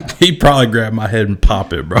He'd probably grab my head and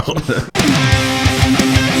pop it, bro.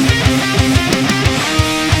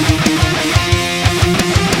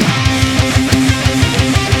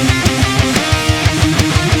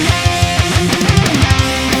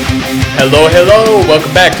 Hello.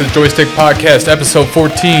 Welcome back to the Joystick Podcast, episode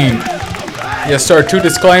 14. Yes, sir. 2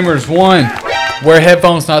 disclaimers. 1, wear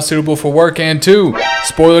headphones not suitable for work. And 2,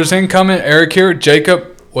 spoilers incoming. Eric here.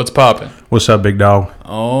 Jacob, what's popping? What's up, big dog?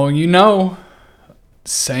 Oh, you know,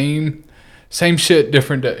 same shit,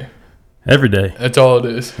 different day. Every day. That's all it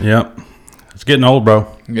is. Yep. It's getting old,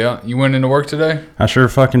 bro. Yeah. You went into work today? I sure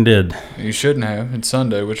fucking did. You shouldn't have. It's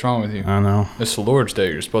Sunday. What's wrong with you? I know. It's the Lord's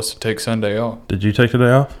Day. You're supposed to take Sunday off. Did you take the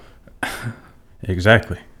day off?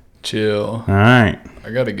 Exactly. Chill. All right. I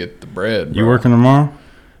got to get the bread, bro. You working tomorrow?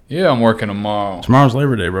 Yeah, I'm working tomorrow. Tomorrow's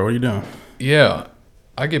Labor Day, bro. What are you doing? Yeah.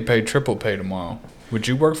 I get paid triple pay tomorrow. Would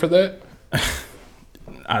you work for that?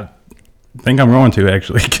 I think I'm going to,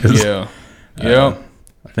 actually. Yeah.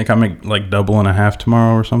 I think I make like double and a half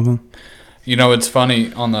tomorrow or something. You know, it's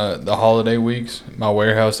funny, on the holiday weeks, my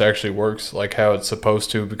warehouse actually works like how it's supposed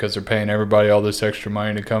to because they're paying everybody all this extra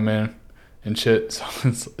money to come in and shit. So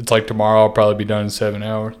it's like tomorrow I'll probably be done in 7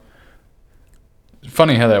 hours. It's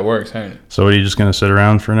funny how that works, ain't it? So are you just going to sit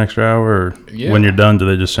around for an extra hour? Or when you're done, do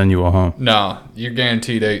they just send you all home? Nah, you're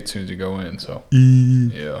guaranteed 8 as soon as you go in, so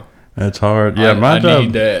yeah. That's hard. Yeah, I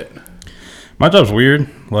need that. My job's weird.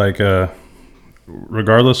 Like,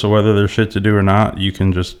 regardless of whether there's shit to do or not, you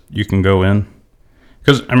can go in.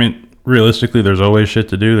 Because, I mean, realistically, there's always shit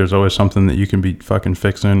to do. There's always something that you can be fucking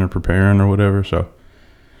fixing or preparing or whatever. So,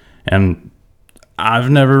 and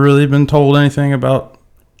I've never really been told anything about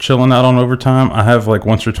chilling out on overtime. I have like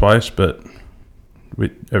once or twice, but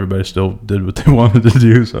everybody still did what they wanted to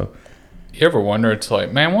do. So, you ever wonder? It's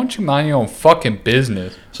like, man, why don't you mind your own fucking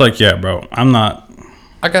business? It's like, yeah, bro,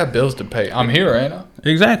 I got bills to pay. I'm here, ain't I?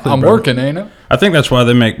 Exactly. I'm working, ain't I? I think that's why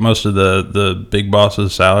they make most of the big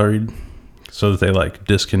bosses salaried, so that they like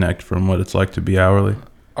disconnect from what it's like to be hourly.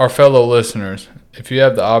 Our fellow listeners, if you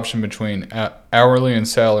have the option between hourly and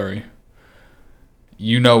salary,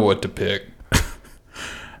 you know what to pick.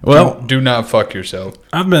 Well, do not fuck yourself.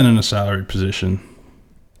 I've been in a salary position,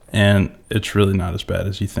 and it's really not as bad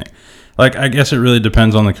as you think. Like, I guess it really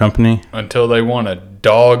depends on the company. Until they want to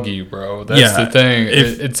dog you, bro. That's the thing.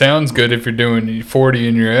 It sounds good if you're doing 40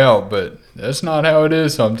 and you're out, but that's not how it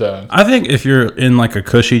is sometimes. I think if you're in, like, a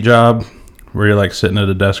cushy job where you're, like, sitting at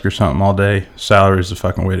a desk or something all day, salary is the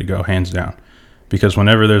fucking way to go, hands down. Because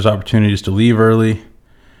whenever there's opportunities to leave early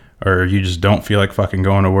or you just don't feel like fucking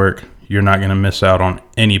going to work, you're not going to miss out on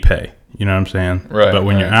any pay. You know what I'm saying? Right. But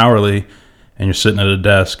when you're hourly and you're sitting at a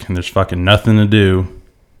desk and there's fucking nothing to do,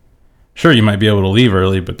 sure, you might be able to leave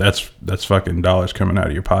early, but that's fucking dollars coming out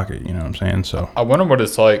of your pocket. You know what I'm saying? So I wonder what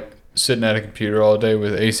it's like sitting at a computer all day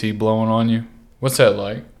with AC blowing on you. What's that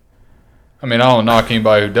like? I mean, I don't knock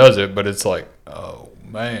anybody who does it, but it's like, oh,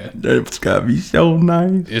 man. It's got to be so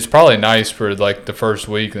nice. It's probably nice for like the first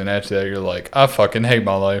week, and then after that, you're like, I fucking hate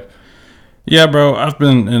my life. Yeah, bro, I've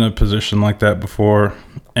been in a position like that before,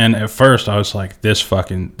 and at first I was like, this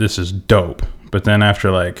is dope. But then after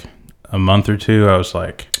like a month or two, I was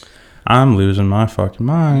like, I'm losing my fucking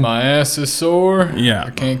mind. My ass is sore. Yeah. I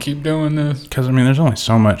can't keep doing this. Because, I mean, there's only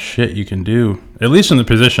so much shit you can do. At least in the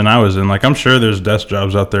position I was in. Like, I'm sure there's desk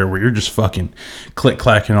jobs out there where you're just fucking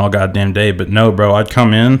click-clacking all goddamn day. But no, bro, I'd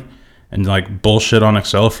come in and, like, bullshit on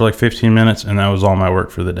Excel for, like, 15 minutes, and that was all my work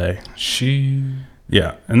for the day.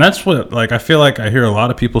 Yeah. And that's what, like, I feel like I hear a lot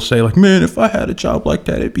of people say, like, man, if I had a job like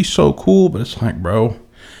that, it'd be so cool. But it's like, bro,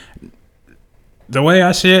 the way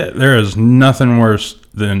I see it, there is nothing worse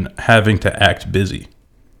than having to act busy.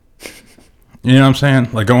 You know what I'm saying?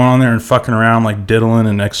 Like going on there and fucking around, like diddling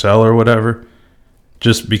in Excel or whatever.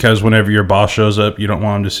 Just because whenever your boss shows up, you don't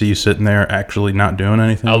want him to see you sitting there actually not doing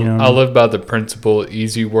anything. I live by the principle,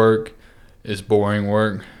 easy work is boring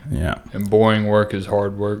work. Yeah. And boring work is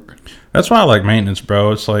hard work. That's why I like maintenance,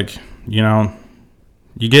 bro. It's like, you know,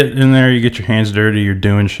 you get in there, you get your hands dirty, you're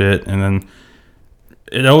doing shit, and then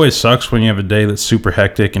it always sucks when you have a day that's super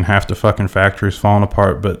hectic and half the fucking factory's falling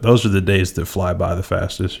apart, but those are the days that fly by the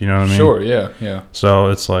fastest, you know what I mean? Sure, yeah. So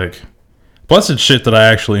it's like, plus it's shit that I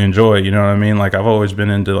actually enjoy, you know what I mean? Like, I've always been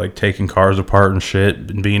into, like, taking cars apart and shit,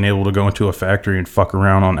 and being able to go into a factory and fuck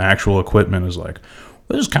around on actual equipment is like,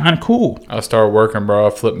 this is kind of cool. I started working, bro. I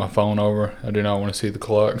flipped my phone over. I do not want to see the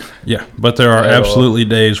clock. Yeah, but there are absolutely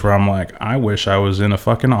days where I'm like, I wish I was in a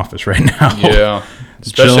fucking office right now. Yeah.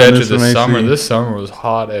 Especially after this summer. This summer was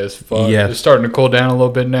hot as fuck. Yeah. It's starting to cool down a little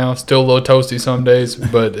bit now. Still a little toasty some days,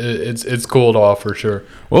 but it's cooled off for sure.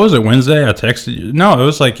 What was it, Wednesday? I texted you. No, it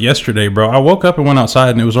was like yesterday, bro. I woke up and went outside,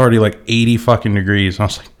 and it was already like 80 fucking degrees. I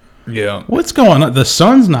was like, Yeah. What's going on? The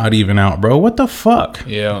sun's not even out, bro. What the fuck?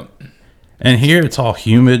 Yeah. And here it's all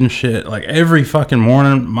humid and shit. Like every fucking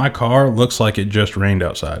morning, my car looks like it just rained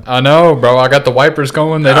outside. I know, bro. I got the wipers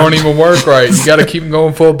going. They don't even work right. You got to keep them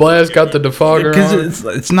going full blast. Got the defogger on. Because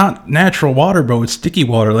it's not natural water, bro. It's sticky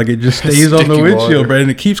water. Like it just stays on the windshield, bro. And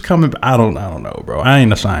it keeps coming. I don't know, bro. I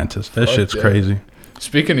ain't a scientist. That shit's crazy.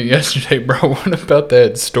 Speaking of yesterday, bro, what about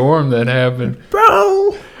that storm that happened?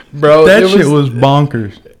 Bro, that shit was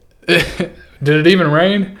bonkers. Did it even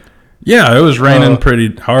rain? Yeah, it was raining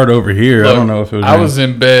pretty hard over here. Look, I don't know if it was I was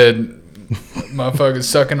in bed, motherfucker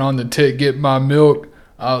sucking on the tit, getting my milk.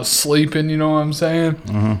 I was sleeping, you know what I'm saying?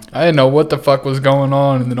 Mm-hmm. I didn't know what the fuck was going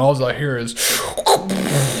on, and then all I hear is...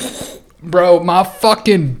 Bro, my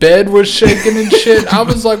fucking bed was shaking and shit. I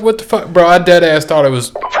was like, what the fuck? Bro, I dead ass thought it was...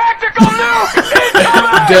 Practical nuke!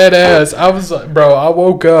 Dead ass. I was like, bro, I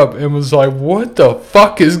woke up and was like, what the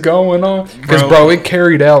fuck is going on? Because, bro, it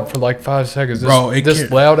carried out for like 5 seconds.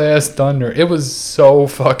 This loud ass thunder. It was so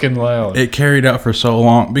fucking loud. It carried out for so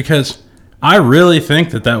long because I really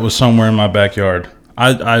think that was somewhere in my backyard.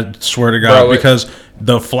 I swear to God, bro, because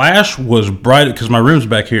the flash was bright because my room's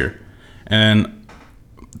back here. And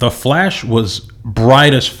the flash was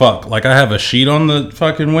bright as fuck. Like I have a sheet on the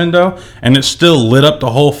fucking window and it still lit up the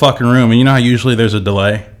whole fucking room. And you know how usually there's a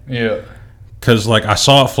delay? Yeah. Cause like I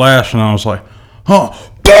saw it flash and I was like,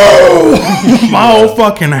 oh, boom! My whole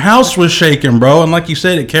fucking house was shaking, bro. And like you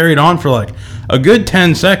said, it carried on for like a good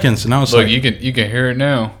 10 seconds. And I was like, you can hear it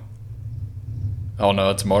now. Oh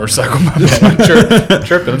no, it's a motorcycle. My bad. I'm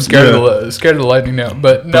tripping. I'm scared of the lightning now.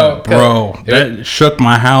 But no, bro, that shook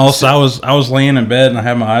my house. I was laying in bed and I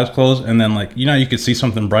had my eyes closed, and then like you could see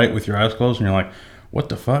something bright with your eyes closed, and you're like, what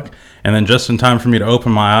the fuck? And then just in time for me to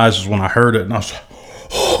open my eyes is when I heard it, and I was like,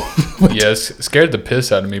 oh, yes, scared the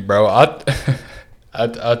piss out of me, bro. I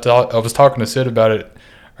was talking to Sid about it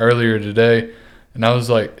earlier today, and I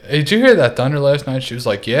was like, hey, did you hear that thunder last night? She was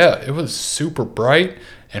like, yeah, it was super bright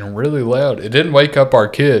and really loud. It didn't wake up our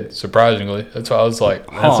kid, surprisingly. That's why I was like,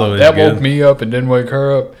 that woke me up and didn't wake her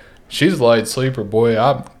up. She's a light sleeper, boy.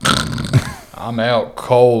 I'm out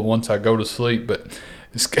cold once I go to sleep, but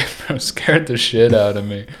it scared the shit out of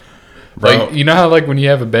me. Bro. Like, you know how like when you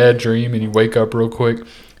have a bad dream and you wake up real quick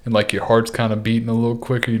and like your heart's kind of beating a little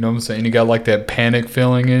quicker, you know what I'm saying? You got like that panic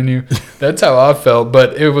feeling in you. That's how I felt,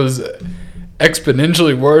 but it was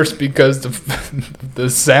exponentially worse because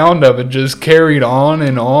the sound of it just carried on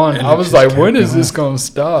and on. And I was like, when is this going to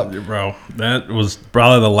stop? Bro, that was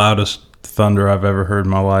probably the loudest thunder I've ever heard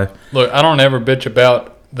in my life. Look, I don't ever bitch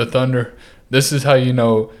about the thunder. This is how you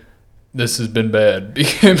know this has been bad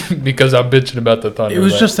because I'm bitching about the thunder. It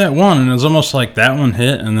was just that one, and it was almost like that one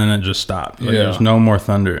hit and then it just stopped. Like, there was no more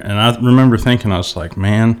thunder. And I remember thinking, I was like,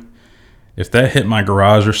 man, if that hit my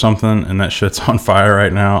garage or something and that shit's on fire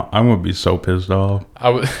right now, I'm going to be so pissed off. I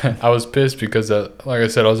was pissed because, like I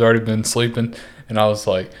said, I was already been sleeping, and I was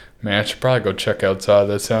like, man, I should probably go check outside.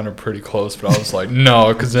 That sounded pretty close, but I was like,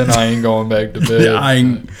 no, because then I ain't going back to bed.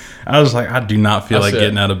 I was like, I do not feel like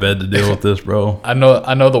getting out of bed to deal with this, bro. I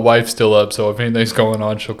know the wife's still up, so if anything's going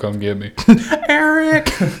on, she'll come get me. Eric,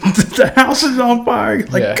 the house is on fire.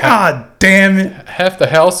 Like, God damn it. Half the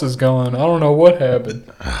house is gone. I don't know what happened.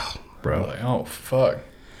 Bro. Like, oh, fuck.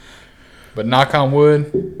 But knock on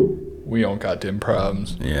wood, we don't got them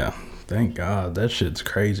problems. Yeah. Thank God. That shit's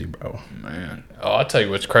crazy, bro. Man. Oh, I'll tell you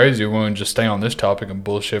what's crazy. We want to just stay on this topic and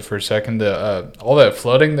bullshit for a second. All that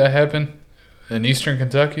flooding that happened in eastern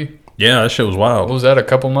Kentucky. Yeah, that shit was wild. What was that, a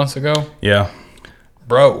couple months ago? Yeah.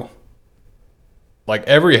 Bro. Like,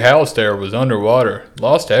 every house there was underwater.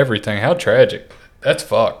 Lost everything. How tragic. That's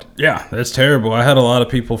fucked. Yeah, that's terrible. I had a lot of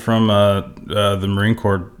people from the Marine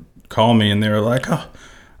Corps call me, and they were like, oh,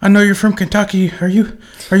 I know you're from Kentucky. Are you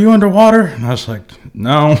underwater? And I was like,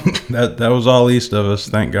 no, that was all east of us,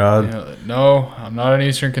 thank God. Yeah, no, I'm not in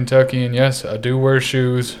eastern Kentucky, and yes, I do wear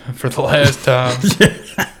shoes for the last time.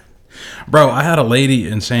 Yeah. Bro, I had a lady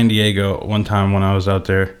in San Diego one time when I was out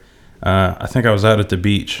there. I think I was out at the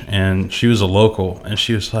beach, and she was a local, and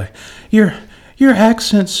she was like, your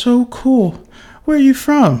accent's so cool. Where are you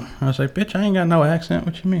from? I was like, bitch, I ain't got no accent.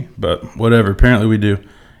 What you mean? But whatever, apparently we do.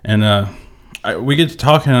 And we get to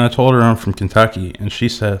talking, and I told her I'm from Kentucky, and she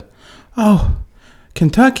said, oh,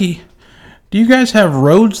 Kentucky, do you guys have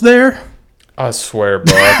roads there? I swear,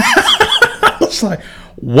 bro. I was like,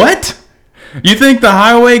 what? You think the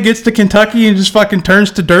highway gets to Kentucky and just fucking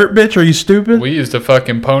turns to dirt, bitch? Are you stupid? We used a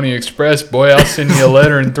fucking Pony Express, boy. I'll send you a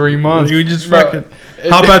letter in 3 months. You just fucking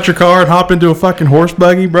hop out your car and hop into a fucking horse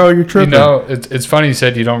buggy, bro. You're tripping. You know, it's funny you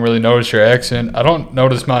said you don't really notice your accent. I don't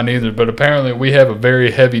notice mine either, but apparently we have a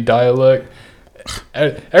very heavy dialect.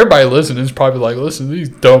 everybody listening is probably like, listen to these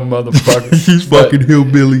dumb motherfuckers. These fucking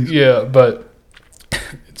hillbillies. Yeah, but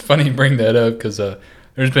it's funny you bring that up because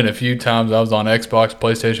there's been a few times I was on Xbox,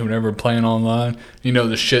 PlayStation, whenever playing online. You know,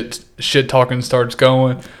 the shit talking starts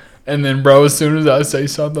going. And then, bro, as soon as I say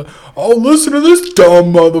something, oh, listen to this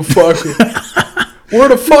dumb motherfucker. Where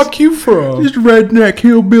the fuck you from? This redneck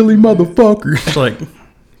hillbilly motherfucker. It's like,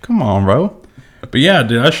 come on, bro. But yeah,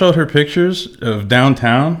 dude, I showed her pictures of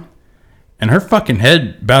downtown, and her fucking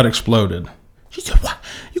head about exploded. She said, what?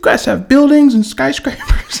 You guys have buildings and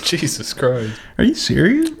skyscrapers? Jesus Christ. Are you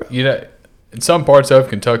serious, bro? You know, in some parts of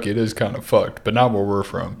Kentucky, it is kind of fucked, but not where we're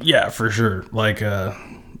from. Yeah, for sure. Like,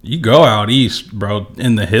 you go out east, bro,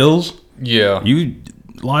 in the hills. Yeah. You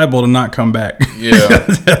liable to not come back. Yeah.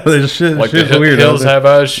 shit, like shit's the weird hills have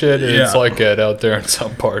eyes shit. Yeah. It's like that out there in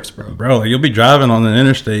some parts, bro. Bro, like, you'll be driving on the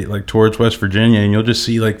interstate, like, towards West Virginia, and you'll just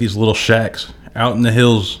see, like, these little shacks out in the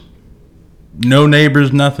hills. No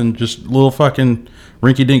neighbors, nothing. Just little fucking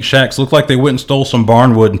rinky-dink shacks. Look like they went and stole some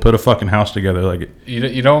barn wood and put a fucking house together. Like,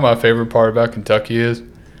 You know what my favorite part about Kentucky is?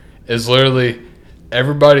 Is literally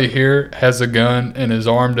everybody here has a gun and is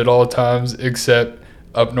armed at all times, except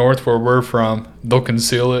up north where we're from, they'll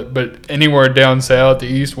conceal it. But anywhere down south, the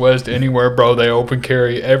east, west, anywhere, bro, they open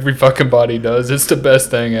carry. Every fucking body does. It's the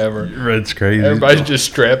best thing ever. it's crazy. Everybody's just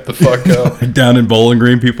strapped the fuck up. Like down in Bowling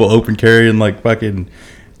Green, people open carrying, like, fucking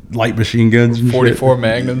light machine guns and 44 shit.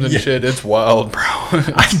 Magnums and shit. It's wild, bro.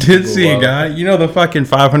 I did see a guy. You know the fucking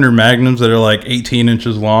 500 Magnums that are like 18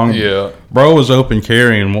 inches long? Yeah. Bro was open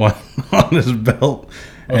carrying one on his belt.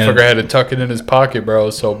 Motherfucker had to tuck it in his pocket, bro. It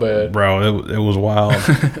was so bad. Bro, it was wild.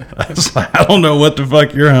 I don't know what the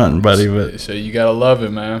fuck you're hunting, buddy, but So you gotta love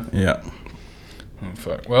it, man. yeah. Oh,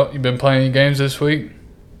 fuck. Well, you been playing any games this week?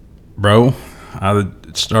 Bro, I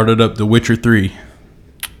started up The Witcher 3.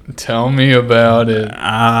 Tell me about it.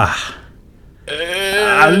 I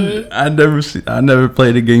never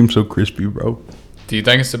played a game so crispy, bro. Do you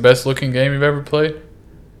think it's the best looking game you've ever played?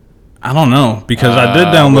 I don't know, because I did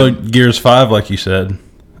download Gears 5, like you said,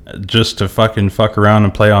 just to fucking fuck around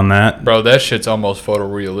and play on that. Bro, that shit's almost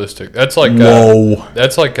photorealistic. That's like Whoa.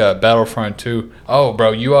 That's like Battlefront 2. Oh,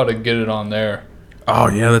 bro, you ought to get it on there. Oh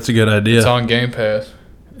yeah, that's a good idea. It's on Game Pass.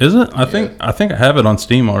 Is it? I think I have it on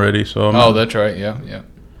Steam already. So that's right. Yeah.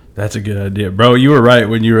 That's a good idea, bro. You were right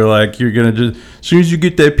when you were like, you're gonna just as soon as you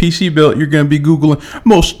get that PC built, you're gonna be googling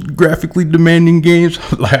most graphically demanding games.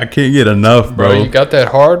 Like, I can't get enough, bro. You got that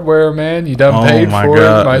hardware, man. You done paid for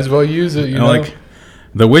it. Might as well use it. You know, like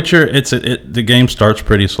The Witcher. The game starts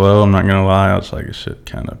pretty slow. I'm not gonna lie. I was like, shit,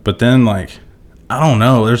 kind of. But then, like, I don't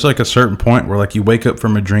know. There's like a certain point where like you wake up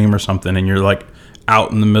from a dream or something, and you're like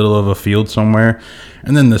out in the middle of a field somewhere,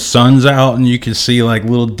 and then the sun's out, and you can see like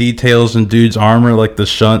little details in dude's armor, like the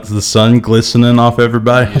sun glistening off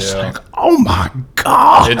everybody. Yeah. It's like, oh my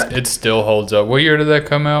god, it still holds up. What year did that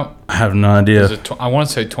come out? I have no idea. I want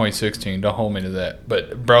to say 2016. Don't hold me to that.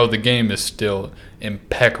 But bro, the game is still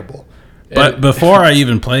impeccable. But before I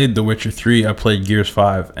even played The Witcher 3, I played Gears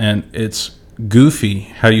 5, and it's goofy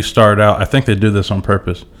how you start out. I think they do this on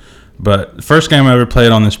purpose. But the first game I ever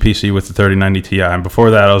played on this PC with the 3090 Ti, and before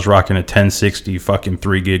that I was rocking a 1060 fucking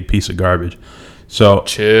 3 gig piece of garbage. So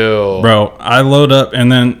chill, bro. I load up,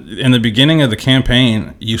 and then in the beginning of the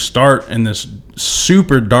campaign, you start in this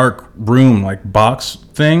super dark room, like box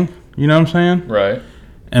thing. You know what I'm saying? Right.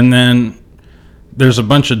 And then there's a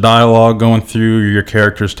bunch of dialogue going through. Your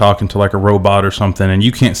character's talking to like a robot or something, and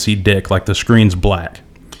you can't see dick. Like the screen's black.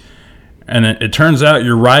 And it turns out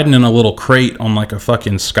you're riding in a little crate on like a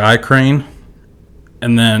fucking sky crane.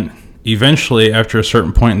 And then eventually, after a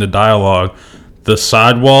certain point in the dialogue, the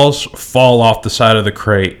sidewalls fall off the side of the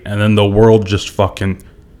crate. And then the world just fucking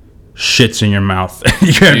shits in your mouth.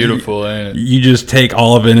 Beautiful, ain't it? You just take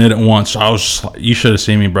all of it in at once. So I was just like, you should have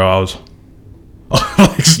seen me, bro. I was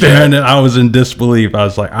like staring at, I was in disbelief. I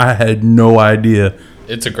was like, I had no idea.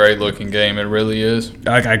 It's a great looking game. It really is.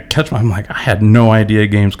 I catch my, I'm like, I had no idea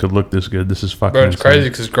games could look this good. This is fucking Bro, it's insane. crazy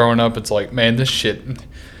because growing up, it's like, man, this shit,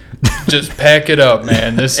 just pack it up,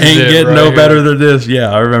 man. This is ain't it getting right no here. better than this.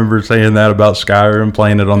 Yeah, I remember saying that about Skyrim,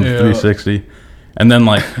 playing it on the 360. And then,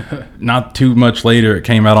 like, not too much later, it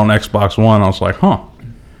came out on Xbox One. I was like, huh,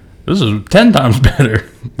 this is 10 times better.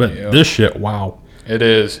 But this shit, wow. It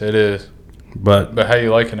is. But how you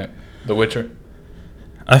liking it? The Witcher?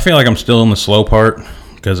 I feel like I'm still in the slow part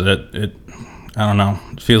because it I don't know.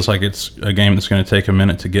 It feels like it's a game that's going to take a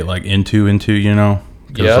minute to get like into, you know.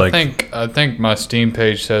 Yeah, like, I think my Steam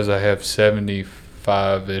page says I have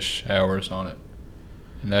 75-ish hours on it,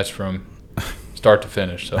 and that's from start to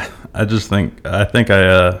finish. So I think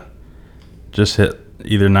I just hit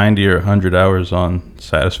either 90 or 100 hours on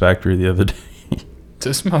Satisfactory the other day.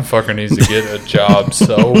 This motherfucker needs to get a job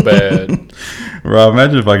so bad. Bro,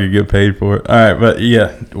 imagine if I could get paid for it. All right, but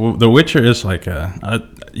yeah, The Witcher is like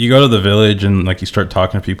you go to the village and like you start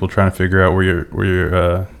talking to people trying to figure out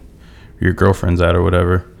where your girlfriend's at or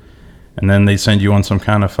whatever, and then they send you on some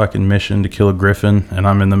kind of fucking mission to kill a griffin, and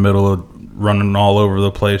I'm in the middle of running all over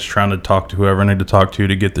the place trying to talk to whoever I need to talk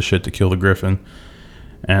to get the shit to kill the griffin,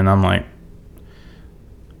 and I'm like,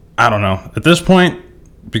 I don't know. At this point,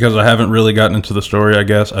 because I haven't really gotten into the story, I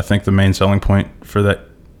guess I think the main selling point for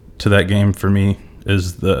that game for me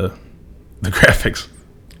is the graphics.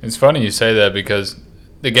 It's funny you say that because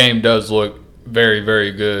the game does look very,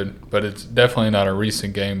 very good, but it's definitely not a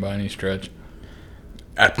recent game by any stretch.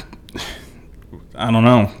 I don't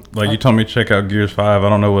know. Like, you told me to check out Gears 5. I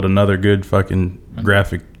don't know what another good fucking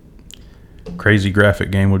crazy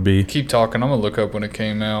graphic game would be. Keep talking. I'm going to look up when it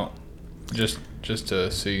came out just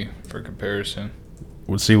to see for comparison.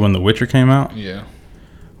 We'll see when The Witcher came out? Yeah.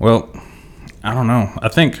 Well, I don't know. I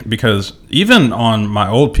think because even on my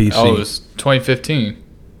old PC... Oh, it was 2015.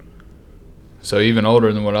 So even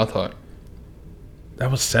older than what I thought.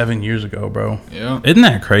 That was 7 years ago, bro. Yeah. Isn't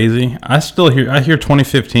that crazy? I hear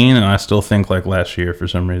 2015 and I still think like last year for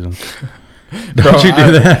some reason. Don't you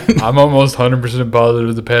do that? I'm almost 100%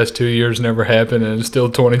 positive the past 2 years never happened and it's still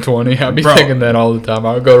 2020. I'll be thinking that all the time.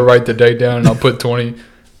 I'll go to write the date down and I'll put 20...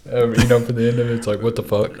 for the end of it, it's like, what the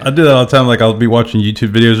fuck? I do that all the time. Like, I'll be watching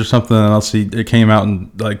YouTube videos or something, and I'll see it came out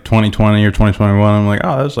in like 2020 or 2021. I'm like,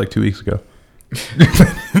 oh, that was like 2 weeks ago.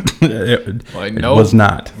 It was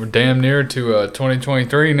not. We're damn near to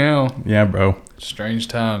 2023 now. Yeah, bro. Strange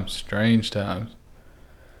times.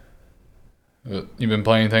 You been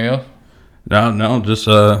playing anything else? No, just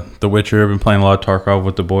The Witcher. I've been playing a lot of Tarkov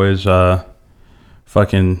with the boys.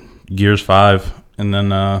 Fucking Gears 5, and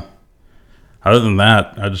then. Other than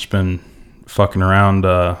that, I've just been fucking around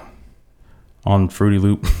on Fruity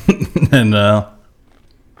Loop. And I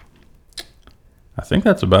think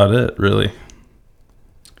that's about it, really.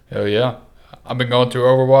 Hell yeah. I've been going through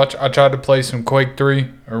Overwatch. I tried to play some Quake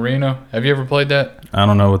 3 Arena. Have you ever played that? I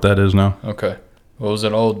don't know what that is now. Okay. Well, it was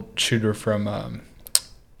an old shooter from,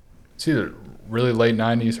 it's either really late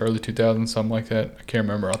 90s, early 2000s, something like that. I can't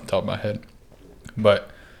remember off the top of my head.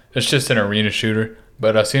 But it's just an arena shooter.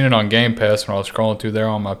 But I seen it on Game Pass when I was scrolling through there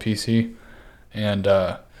on my PC, and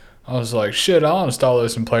I was like, "Shit, I'll install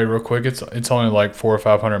this and play it real quick." It's only like 400 or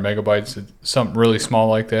 500 megabytes, it's something really small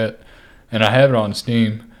like that, and I have it on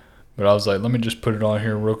Steam. But I was like, "Let me just put it on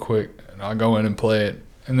here real quick, and I'll go in and play it."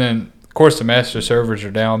 And then, of course, the master servers are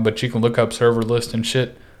down, but you can look up server list and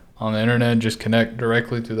shit on the internet and just connect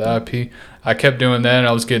directly to the IP. I kept doing that, and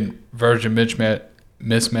I was getting version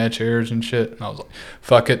mismatch errors and shit, and I was like,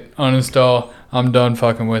 fuck it, uninstall, I'm done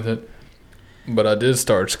fucking with it. But I did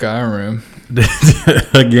start Skyrim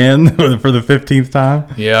again for the 15th time.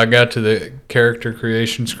 Yeah, I got to the character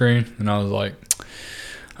creation screen and I was like,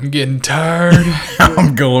 I'm getting tired.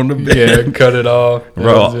 I'm going to bed. Yeah, cut it off.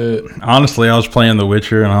 Bro, honestly, I was playing The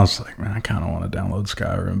Witcher and I was like, man, I kind of want to download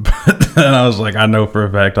Skyrim. But then I was like, I know for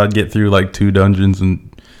a fact I'd get through like 2 dungeons and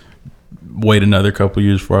wait another couple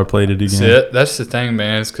years before I played it again. That's the thing,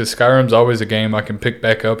 man. It's because Skyrim's always a game I can pick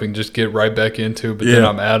back up and just get right back into, but then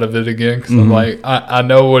I'm out of it again because I'm like, I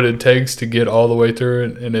know what it takes to get all the way through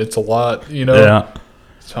it, and it's a lot, you know? Yeah.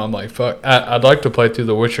 So I'm like, fuck. I'd like to play through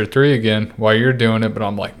The Witcher 3 again while you're doing it, but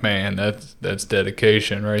I'm like, man, that's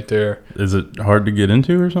dedication right there. Is it hard to get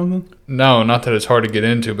into or something? No, not that it's hard to get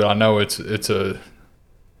into, but I know it's a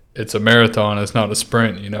marathon. It's not a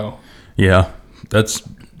sprint, you know? Yeah, that's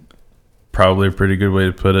probably a pretty good way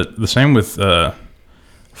to put it. The same with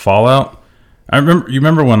Fallout. You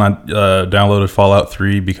remember when I downloaded Fallout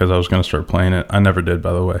 3 because I was going to start playing it? I never did,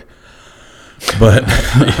 by the way. But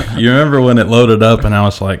you remember when it loaded up and I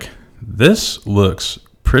was like, this looks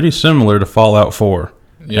pretty similar to Fallout 4.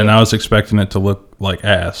 Yep. And I was expecting it to look like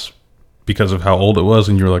ass because of how old it was.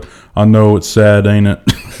 And you were like, I know it's sad, ain't it?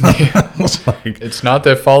 I was like, it's not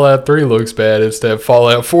that Fallout 3 looks bad. It's that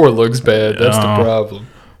Fallout 4 looks bad. That's the problem.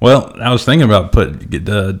 Well, I was thinking about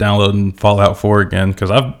downloading Fallout 4 again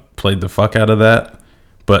because I've played the fuck out of that,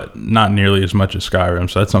 but not nearly as much as Skyrim.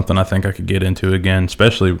 So that's something I think I could get into again,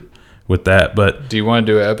 especially with that. But do you want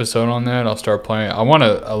to do an episode on that? I'll start playing. I want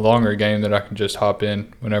a longer game that I can just hop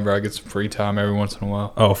in whenever I get some free time every once in a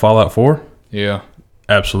while. Oh, Fallout 4? Yeah.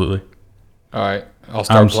 Absolutely. All right. I'll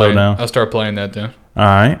start playing. So down. I'll start playing that then. All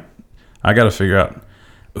right. I got to figure out.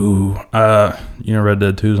 Ooh, Red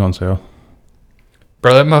Dead 2 is on sale.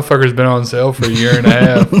 Bro, that motherfucker's been on sale for a year and a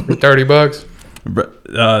half for $30.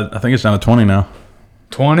 I think it's down to 20 now.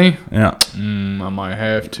 20? Yeah. I might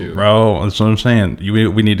have to. Bro, that's what I'm saying.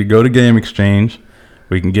 We need to go to Game Exchange,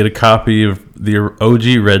 We can get a copy of the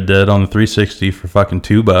OG Red Dead on the 360 for fucking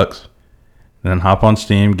 $2. And then hop on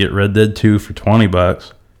Steam, get Red Dead 2 for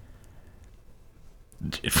 $20.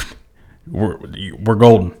 We're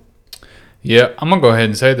golden. Yeah, I'm going to go ahead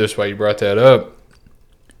and say this while you brought that up.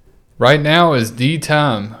 Right now is the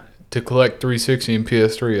time to collect 360 and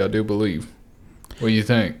PS3, I do believe. What do you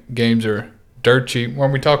think? Games are dirt cheap.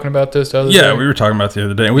 Weren't we talking about this the other day? Yeah, we were talking about it the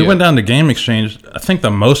other day. We went down to Game Exchange. I think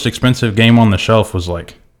the most expensive game on the shelf was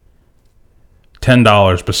like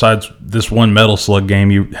 $10, besides this one Metal Slug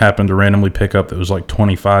game you happened to randomly pick up that was like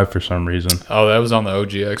 $25 for some reason. Oh, that was on the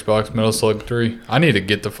OG Xbox, Metal Slug 3. I need to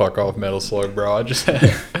get the fuck off Metal Slug, bro.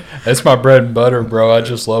 That's my bread and butter, bro. I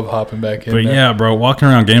just love hopping back in. But there. yeah, bro, walking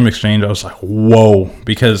around Game Exchange, I was like, whoa,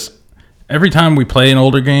 because every time we play an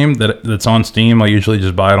older game that's on Steam, I usually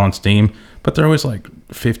just buy it on Steam. But they're always like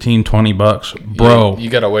 $15-$20, bro. You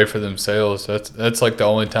gotta wait for them sales. That's like the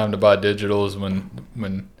only time to buy digital is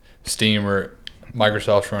when Steam or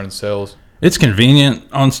Microsoft's running sales. It's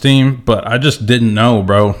convenient on Steam, but I just didn't know,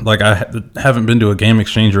 bro. Like I haven't been to a Game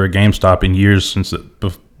Exchange or a GameStop in years since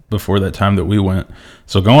before that time that we went.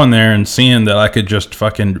 So going there and seeing that I could just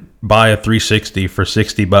fucking buy a 360 for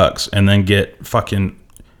 $60 and then get fucking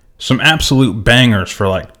some absolute bangers for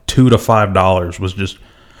like $2 to $5 was just.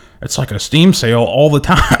 It's like a Steam sale all the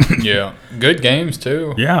time. Yeah. Good games,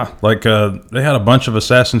 too. Yeah. Like, they had a bunch of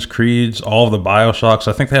Assassin's Creeds, all of the Bioshocks.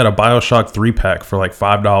 I think they had a Bioshock 3-pack for like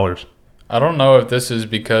 $5. I don't know if this is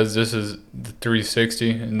because this is the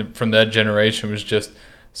 360 and from that generation was just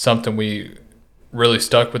something we really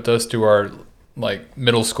stuck with us through our like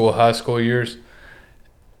middle school, high school years.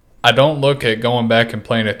 I don't look at going back and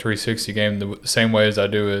playing a 360 game the same way as I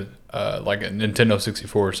do it. Like a Nintendo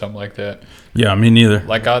 64 or something like that. Yeah, me neither.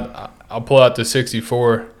 Like I'll pull out the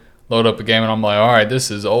 64, load up a game, and I'm like, all right, this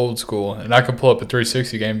is old school. And I can pull up a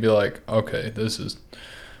 360 game and be like, okay, this is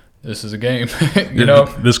a game. You know,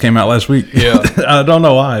 this came out last week. Yeah, I don't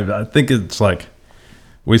know why. I think it's like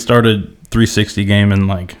we started 360 gaming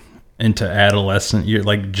like into adolescent year,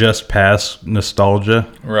 like just past nostalgia.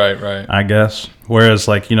 Right. I guess. Whereas,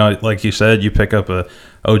 like, you know, like you said, you pick up a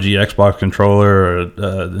OG Xbox controller or a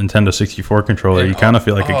Nintendo 64 controller, you kind of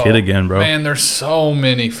feel like a kid again, bro. Man, there's so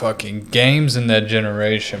many fucking games in that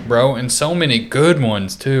generation, bro, and so many good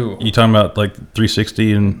ones too. You talking about like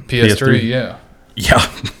 360 and PS3? Yeah.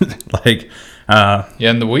 Like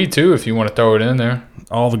yeah, and the Wii too, if you want to throw it in there.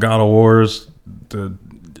 All the God of Wars,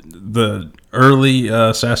 the early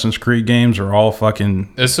Assassin's Creed games are all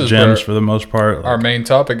fucking gems for the most part. Like, our main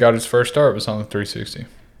topic got its first start was on the 360.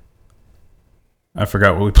 I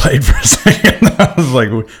forgot what we played for a second. I was like,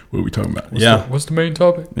 what are we talking about? What's the main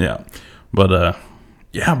topic? Yeah. But,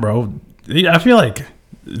 yeah, bro. I feel like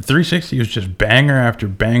 360 was just banger after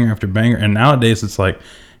banger after banger. And nowadays it's like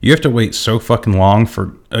you have to wait so fucking long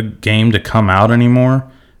for a game to come out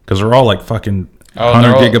anymore because they're all like fucking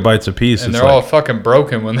 100 gigabytes a piece. And they're all fucking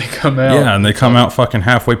broken when they come out. Yeah, and they come out fucking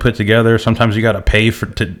halfway put together. Sometimes you got to pay for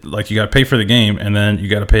the game and then you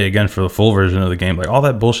got to pay again for the full version of the game. Like all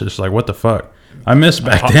that bullshit is like, what the fuck? I miss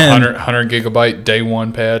back then. 100 gigabyte day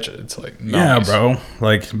one patch. It's like, nice. Yeah, bro.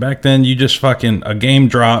 Like back then, you just fucking, a game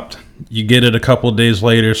dropped, you get it a couple of days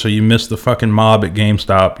later, so you miss the fucking mob at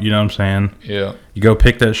GameStop. You know what I'm saying? Yeah. You go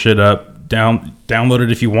pick that shit up, download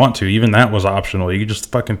it if you want to. Even that was optional. You could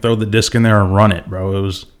just fucking throw the disc in there and run it, bro. It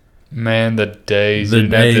was. Man, the days. You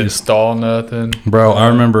didn't have to install nothing. Bro, I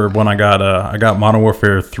remember when I got Modern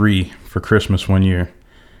Warfare 3 for Christmas one year,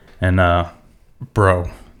 and bro.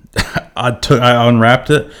 I unwrapped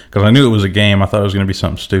it because I knew it was a game. I thought it was going to be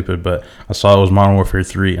something stupid, but I saw it was Modern Warfare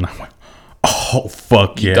 3, and I went, oh,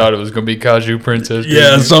 fuck yeah. You thought it was going to be Kaiju Princess?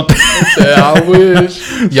 Yeah, something. I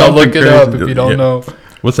wish. Y'all look it up if you don't know.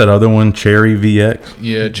 What's that other one? Cherry VX?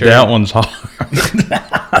 Yeah, Cherry. That one's hard.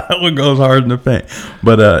 That one goes hard in the paint.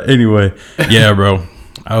 But anyway, yeah, bro.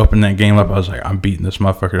 I opened that game up. I was like, I'm beating this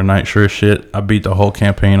motherfucker tonight. Sure as shit. I beat the whole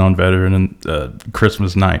campaign on Veteran and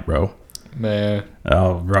Christmas night, bro. Man.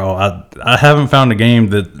 Oh, bro, I haven't found a game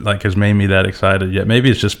that like has made me that excited yet. Maybe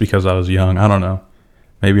it's just because I was young. I don't know.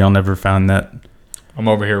 Maybe I'll never find that. I'm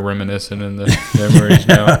over here reminiscing in the memories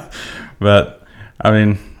now. But I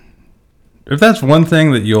mean, if that's one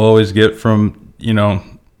thing that you'll always get from, you know,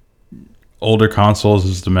 older consoles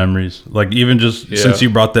is the memories. Like even just since you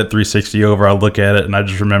brought that 360 over, I look at it and I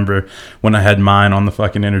just remember when I had mine on the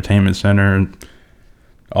fucking entertainment center and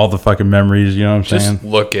all the fucking memories, you know what I'm saying? Just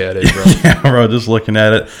look at it, bro. Yeah, bro, just looking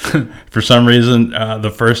at it. For some reason,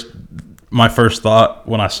 my first thought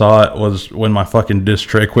when I saw it was when my fucking disc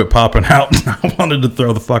tray quit popping out and I wanted to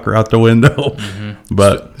throw the fucker out the window. Mm-hmm.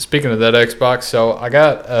 But speaking of that Xbox, so I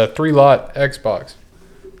got a 3 Xbox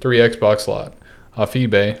slot. off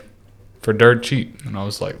eBay for dirt cheap. And I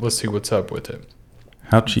was like, let's see what's up with it.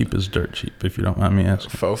 How cheap is dirt cheap, if you don't mind me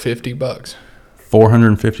asking? $450.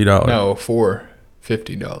 $450. No,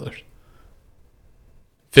 $450.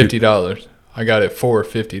 $50. I got it for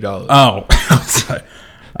 $50. Oh,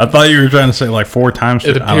 I thought you were trying to say like 4 times.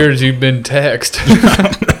 It appears you've been taxed.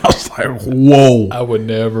 I was like, whoa. I would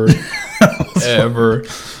never, ever.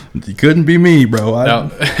 It couldn't be me, bro. No,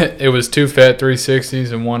 it was 2 fat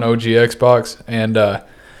 360s and 1 OG Xbox. And I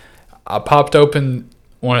popped open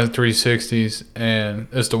one of the 360s, and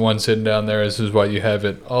it's the one sitting down there. This is why you have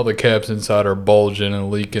it. All the caps inside are bulging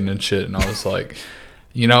and leaking and shit. And I was like,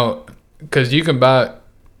 because you can buy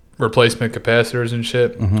replacement capacitors and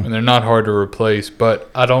shit, and they're not hard to replace,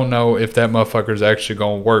 but I don't know if that motherfucker's actually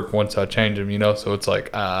going to work once I change them, so it's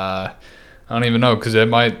like, I don't even know, because it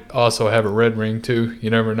might also have a red ring too. You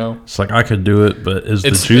never know. It's like, I could do it, but is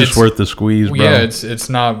the juice worth the squeeze, bro? Yeah, it's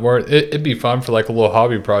not worth it. It'd be fun for like a little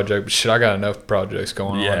hobby project, but shit, I got enough projects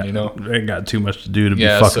going on, I ain't got too much to do to be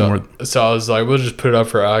fucking worth. So I was like, we'll just put it up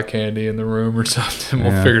for eye candy in the room or something.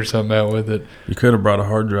 We'll figure something out with it. You could have brought a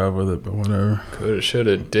hard drive with it, but whatever. Coulda,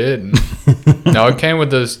 shoulda, didn't. No, it came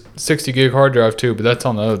with this 60 gig hard drive too, but that's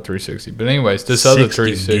on the other 360. But anyways, this other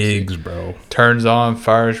 360 gigs, bro, turns on,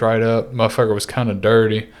 fires right up. Motherfucker was kind of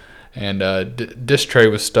dirty, and disk tray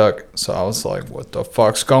was stuck. So I was like, what the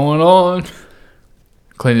fuck's going on?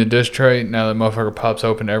 Clean the disk tray. Now that motherfucker pops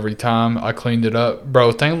open every time. I cleaned it up.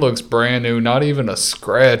 Bro, thing looks brand new. Not even a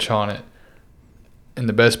scratch on it. And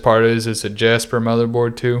the best part is it's a Jasper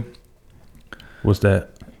motherboard too. What's that?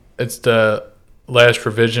 It's the last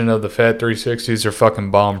revision of the Fat 360s. Are fucking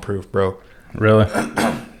bomb proof, bro. Really?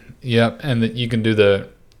 Yep. And you can do the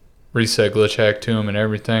reset glitch hack to them and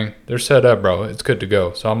everything. They're set up, bro. It's good to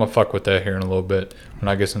go. So I'm gonna fuck with that here in a little bit when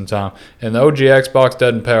I get some time. And the OG Xbox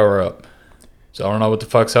doesn't power up, so I don't know what the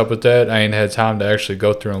fuck's up with that. I ain't had time to actually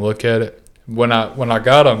go through and look at it. When I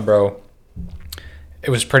got them, bro, it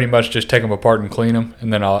was pretty much just take them apart and clean them,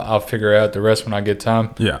 and then I'll figure out the rest when I get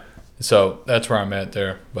time. Yeah. So that's where I'm at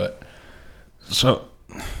there. But so,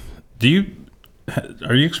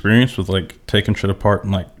 are you experienced with like taking shit apart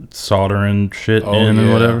and like soldering shit in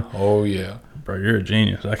and whatever? Oh yeah, bro, you're a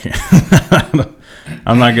genius. I can't.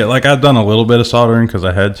 I'm not good. Like, I've done a little bit of soldering because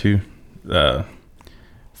I had to. I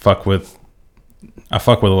fuck with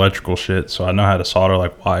electrical shit, so I know how to solder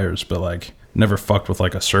like wires, but like never fucked with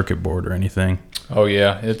like a circuit board or anything. Oh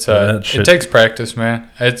yeah, it takes practice, man.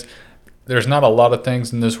 There's not a lot of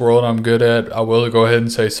things in this world I'm good at. I will go ahead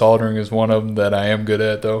and say soldering is one of them that I am good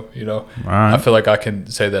at, though. Right. I feel like I can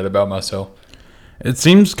say that about myself. It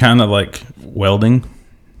seems kind of like welding.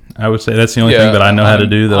 I would say that's the only thing that I know how to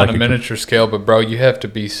do. On a miniature scale, but bro, you have to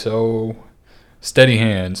be so steady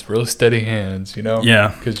hands, real steady hands,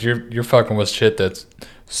 Yeah. Because you're fucking with shit that's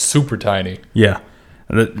super tiny. Yeah.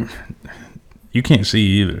 You can't see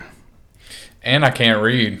either. And I can't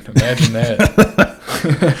read. Imagine that.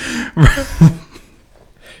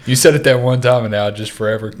 You said it that one time, and now I just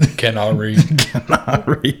forever cannot read. Cannot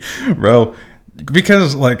read, bro.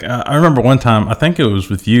 Because like I remember one time, I think it was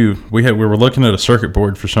with you. We were looking at a circuit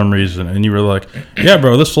board for some reason, and you were like, "Yeah,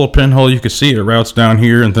 bro, this little pinhole, you can see it routes down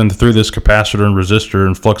here, and then through this capacitor and resistor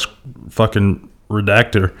and flux fucking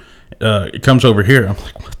redactor, it comes over here." I'm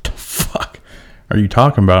like, "What the fuck are you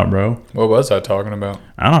talking about, bro?" What was I talking about?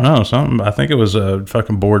 I don't know. Something. I think it was a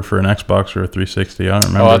fucking board for an Xbox or a 360. I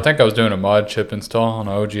don't remember. Oh, I think I was doing a mod chip install on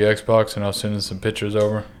an OG Xbox, and I was sending some pictures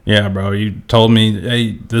over. Yeah, bro. You told me,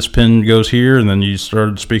 hey, this pin goes here, and then you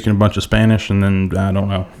started speaking a bunch of Spanish, and then, I don't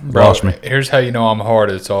know. Lost me. Here's how you know I'm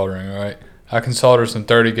hard at soldering, all right? I can solder some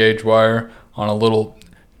 30 gauge wire on a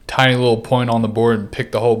tiny little point on the board and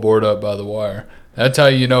pick the whole board up by the wire. That's how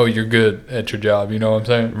you know you're good at your job. You know what I'm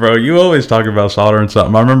saying? Bro, you always talk about soldering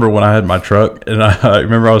something. I remember when I had my truck, and I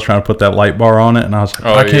remember I was trying to put that light bar on it, and I was like,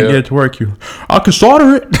 I can't get it to work. I can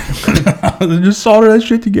solder it. Just solder that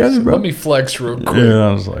shit together, bro. Let me flex real quick. Yeah,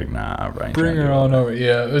 I was like, nah, bro. Bring her on over.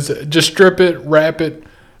 Yeah, just strip it, wrap it,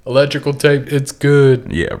 electrical tape. It's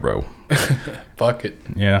good. Yeah, bro. Fuck it.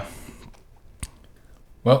 Yeah.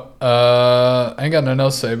 Well, I ain't got nothing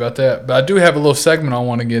else to say about that, but I do have a little segment I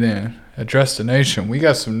want to get in. Address the Nation. We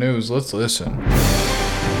got some news. Let's listen.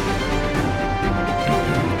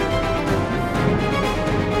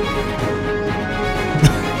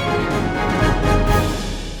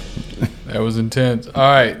 That was intense. All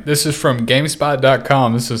right. This is from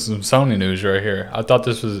GameSpot.com. This is some Sony news right here. I thought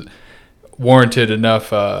this was warranted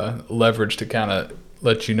enough leverage to kind of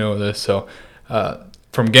let you know this. So,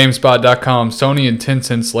 from GameSpot.com, Sony and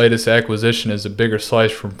Tencent's latest acquisition is a bigger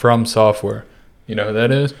slice from Software. You know who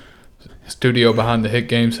that is? Studio behind the hit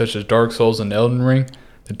games such as Dark Souls and Elden Ring.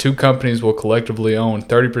 The two companies will collectively own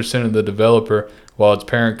 30% of the developer, while its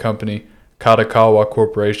parent company, Katakawa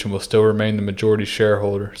Corporation, will still remain the majority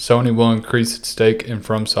shareholder. Sony will increase its stake in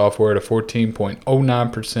From Software to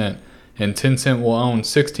 14.09%, and Tencent will own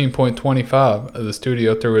 16.25% of the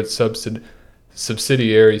studio through its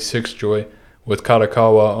subsidiary Sixjoy, with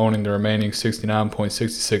Katakawa owning the remaining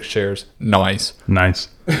 69.66 shares. Nice.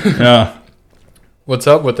 Yeah. What's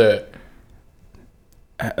up with that?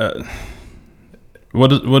 What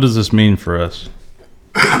does this mean for us?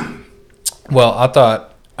 Well,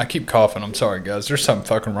 I keep coughing. I'm sorry, guys. There's something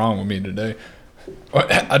fucking wrong with me today.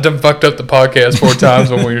 I done fucked up the podcast 4 times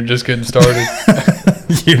when we were just getting started.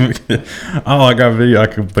 I got video. I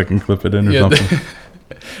can clip it in or something.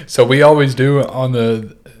 So we always do on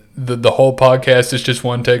the whole podcast. It's just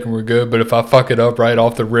one take and we're good. But if I fuck it up right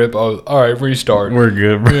off the rip, all right, restart. We're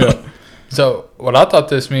good, bro. Yeah. So what I thought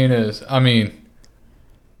this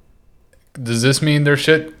does this mean their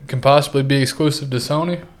shit can possibly be exclusive to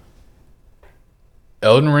Sony?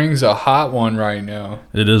 Elden Ring's a hot one right now.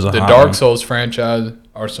 It is a hot one. The Dark Souls franchise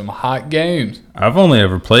are some hot games. I've only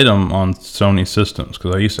ever played them on Sony systems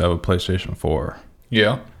because I used to have a PlayStation 4.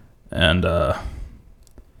 Yeah. And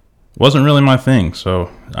wasn't really my thing. So,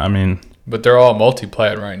 But they're all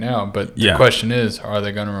multi-plat right now. But the yeah. question is, are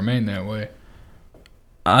they going to remain that way?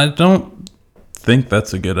 I don't think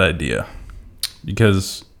that's a good idea.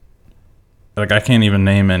 Because, I can't even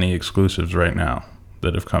name any exclusives right now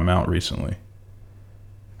that have come out recently.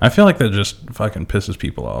 I feel like that just fucking pisses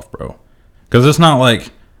people off, bro. Because it's not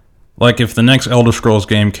like if the next Elder Scrolls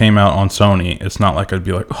game came out on Sony, it's not like I'd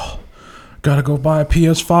be like, oh, gotta go buy a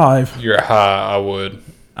PS5. You're high, I would.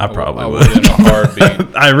 I probably would. In a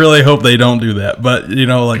heartbeat. I really hope they don't do that. But,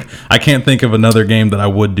 I can't think of another game that I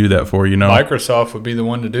would do that for, Microsoft would be the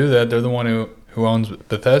one to do that. They're the one who owns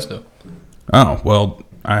Bethesda. Oh, well,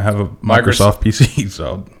 I have a Microsoft PC,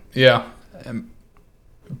 so. Yeah.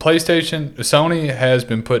 Sony has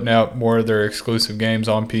been putting out more of their exclusive games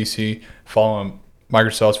on PC, following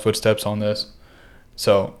Microsoft's footsteps on this.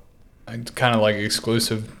 So, it's kind of like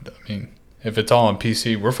exclusive. If it's all on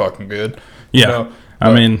PC, we're fucking good. Yeah.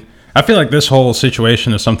 I feel like this whole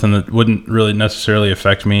situation is something that wouldn't really necessarily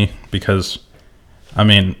affect me because,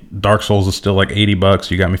 Dark Souls is still like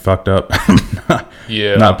 $80. You got me fucked up.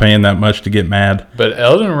 Yeah. Not paying that much to get mad. But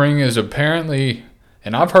Elden Ring is apparently,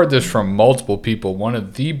 and I've heard this from multiple people, one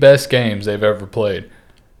of the best games they've ever played.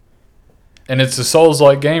 And it's a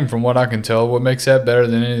Souls-like game from what I can tell. What makes that better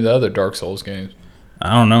than any of the other Dark Souls games?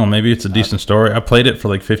 I don't know. Maybe it's a decent story. I played it for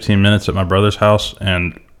like 15 minutes at my brother's house,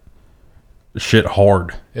 and shit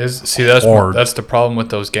hard. That's the problem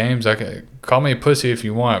with those games. Call me a pussy if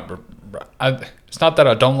you want, but it's not that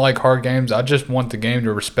I don't like hard games. I just want the game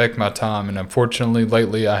to respect my time, and unfortunately,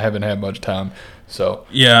 lately, I haven't had much time. So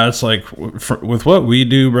yeah, it's like with what we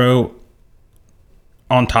do, bro.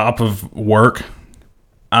 On top of work,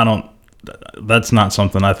 that's not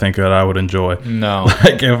something I think that I would enjoy. No.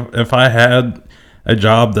 Like if I had a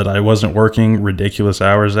job that I wasn't working ridiculous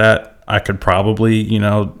hours at, I could probably,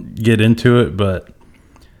 get into it. But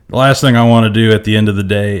the last thing I want to do at the end of the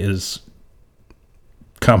day is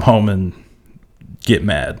come home and get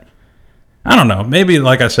mad. I don't know. Maybe,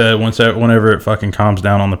 like I said, whenever it fucking calms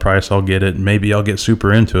down on the price, I'll get it. Maybe I'll get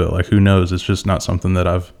super into it. Like, who knows? It's just not something that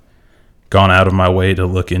I've gone out of my way to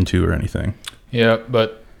look into or anything. Yeah,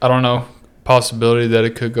 but I don't know. Possibility that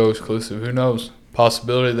it could go exclusive. Who knows?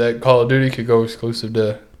 Possibility that Call of Duty could go exclusive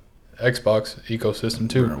to Xbox ecosystem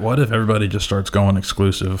too. What if everybody just starts going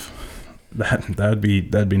exclusive? That'd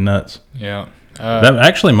be nuts. Yeah. That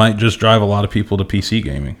actually might just drive a lot of people to PC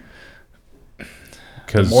gaming.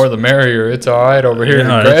 The more the merrier. It's all right over here.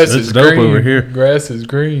 Yeah, the grass it's is dope green. over here. Grass is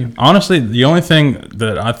green. Honestly, the only thing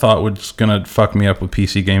that I thought was gonna fuck me up with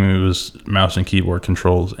PC gaming was mouse and keyboard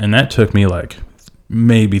controls, and that took me like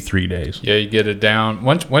maybe 3 days. Yeah, you get it down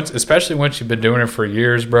once, especially once you've been doing it for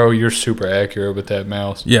years, bro. You're super accurate with that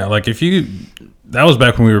mouse. Yeah, like that was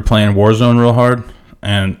back when we were playing Warzone real hard,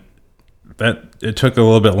 and it took a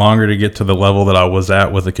little bit longer to get to the level that I was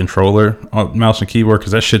at with the controller, mouse and keyboard,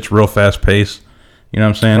 because that shit's real fast paced. You know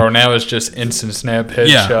what I'm saying? Or now it's just instant snap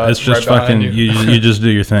headshot. Yeah, it's just right fucking, you just do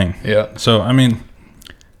your thing. Yeah. So,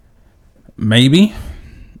 maybe,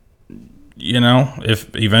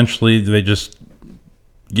 if eventually they just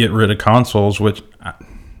get rid of consoles, which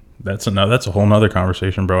that's a whole nother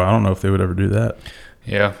conversation, bro. I don't know if they would ever do that.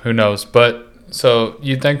 Yeah, who knows? But, so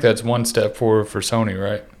you think that's one step forward for Sony,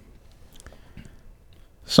 right?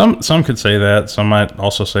 Some could say that. Some might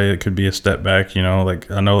also say it could be a step back, like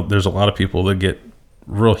I know there's a lot of people that get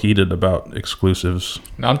real heated about exclusives.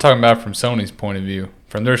 Now, I'm talking about from Sony's point of view,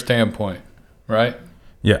 from their standpoint, right?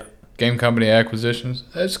 Yeah. game company acquisitions.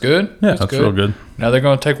 That's good. Yeah, that's real good. Now they're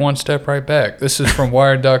going to take one step right back. This is from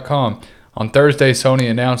Wired.com. On Thursday, Sony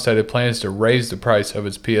announced that it plans to raise the price of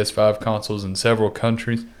its PS5 consoles in several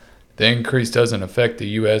countries. The increase doesn't affect the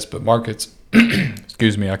U.S., but markets...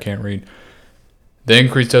 excuse me, I can't read. The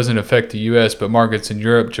increase doesn't affect the U.S., but markets in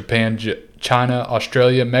Europe, Japan, China,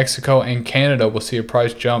 Australia, Mexico, and Canada will see a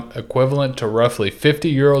price jump equivalent to roughly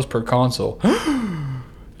 50 euros per console.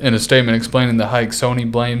 In a statement explaining the hike, Sony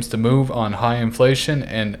blames the move on high inflation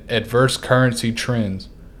and adverse currency trends.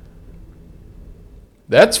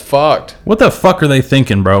 That's fucked. What the fuck are they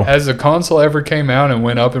thinking, bro? Has the console ever came out and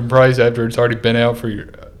went up in price after it's already been out for a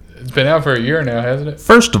year? It's been out for a year now, hasn't it?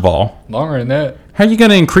 First of all, longer than that. How you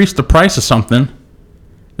gonna increase the price of something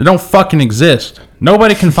that don't fucking exist?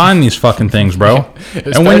 Nobody can find these fucking things, bro.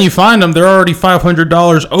 And when you find them, they're already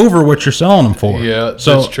 $500 over what you're selling them for. Yeah,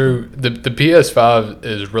 that's true. The PS5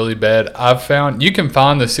 is really bad. I've found you can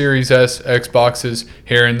find the Series S Xboxes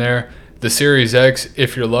here and there. The Series X,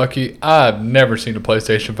 if you're lucky, I've never seen a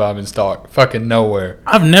PlayStation 5 in stock. Fucking nowhere.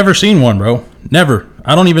 I've never seen one, bro. Never.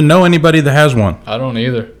 I don't even know anybody that has one. I don't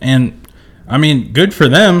either. And, I mean, good for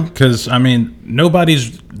them, because, I mean,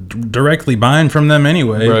 nobody's directly buying from them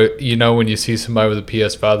anyway. Bro, you know when you see somebody with a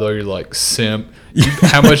PS5, though, you're like, simp.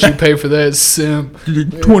 How much you pay for that, simp?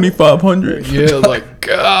 $2,500. Yeah, like,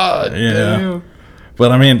 God damn.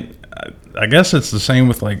 But, I mean... I guess it's the same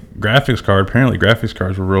with like graphics card. Apparently, graphics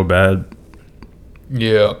cards were real bad.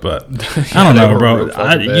 Yeah, but I don't know, bro.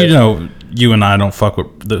 You know, you and I don't fuck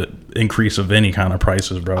with the increase of any kind of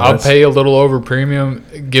prices, bro. I'll pay a little over premium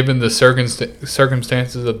given the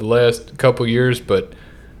circumstances of the last couple years, but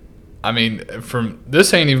I mean,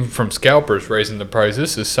 this ain't even from scalpers raising the price.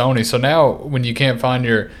 This is Sony. So now, when you can't find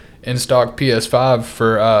your in stock PS5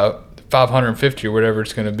 for $550 or whatever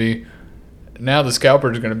it's going to be. Now the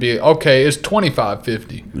scalpers are going to be, okay, it's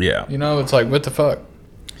 $25.50. Yeah. You know, it's like, what the fuck?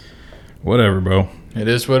 Whatever, bro. It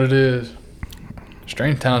is what it is.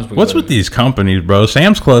 Strange times. What's with these companies, bro?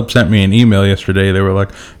 Sam's Club sent me an email yesterday. They were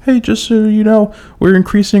like, hey, just so you know, we're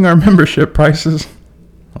increasing our membership prices.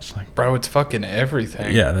 I was like, bro, it's fucking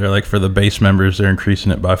everything. Yeah, they're like, for the base members, they're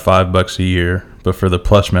increasing it by $5 a year. But for the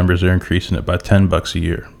plus members, they're increasing it by $10 a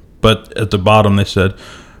year. But at the bottom, they said,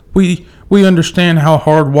 we understand how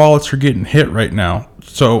hard wallets are getting hit right now.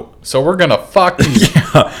 So we're going to fuck you.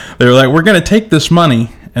 Yeah. They were like, we're going to take this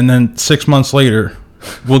money, and then 6 months later,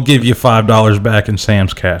 we'll give you $5 back in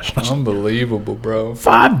Sam's cash. Unbelievable, bro.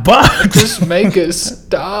 $5? Just make it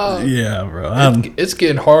stop. Yeah, bro. It's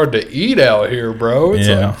getting hard to eat out here, bro. It's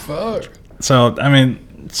like, fuck. So, I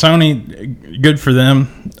mean, Sony, good for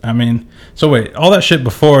them. I mean, so wait, all that shit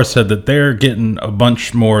before said that they're getting a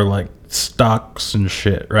bunch more, like, stocks and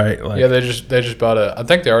shit, right? Like, yeah, they just bought I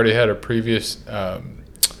think they already had a previous they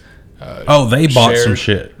bought some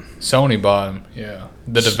shit. Sony bought them, yeah.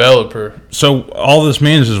 The developer. So all this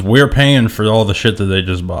means is we're paying for all the shit that they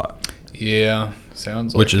just bought. Yeah,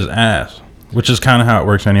 sounds like which is ass. Which is kind of how it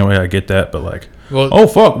works anyway. I get that, but like, oh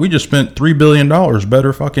fuck, we just spent $3 billion.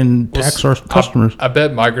 Better fucking tax our customers. I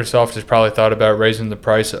bet Microsoft has probably thought about raising the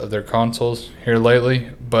price of their consoles here lately,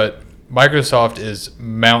 but Microsoft is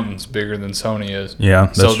mountains bigger than Sony is. Yeah,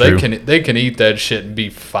 that's so they true. they can eat that shit and be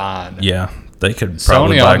fine. Yeah, they could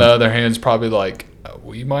probably. Sony, on the other hand, is probably like,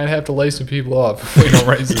 we might have to lay some people off if we don't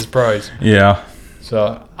raise this price. Yeah.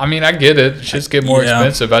 So, I mean, I get it. Shit's get more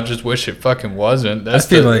expensive. I just wish it fucking wasn't. That's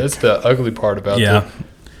the ugly part about it. Yeah.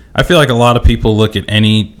 I feel like a lot of people look at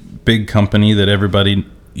any big company that everybody,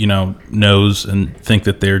 knows and think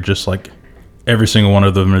that they're just like, every single one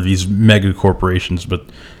of them are these mega corporations, but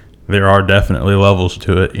there are definitely levels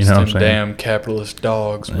to it. You know what I'm saying? Damn capitalist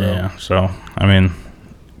dogs, bro. Yeah. So, I mean,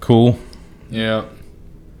 cool. Yeah.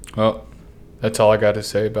 Well, that's all I got to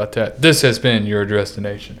say about that. This has been Your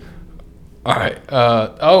Destination. All right.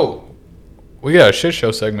 We got a shit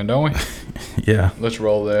show segment, don't we? Yeah. Let's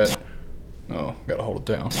roll that. Oh, gotta hold it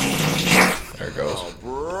down. There it goes. Oh,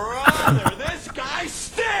 brother, this guy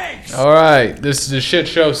stinks! All right. This is a shit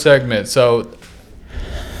show segment. So,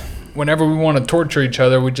 whenever we want to torture each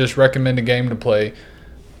other, we just recommend a game to play.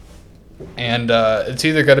 And it's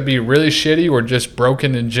either got to be really shitty or just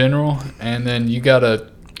broken in general. And then you got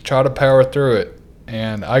to try to power through it.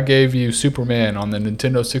 And I gave you Superman on the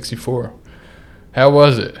Nintendo 64. How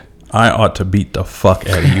was it? I ought to beat the fuck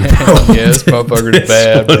out of you, bro. Yeah, this motherfucker's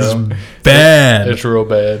bad, bro. Bad. It's real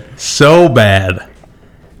bad. So bad.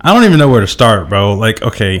 I don't even know where to start, bro. Like,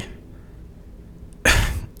 okay.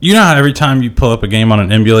 You know how every time you pull up a game on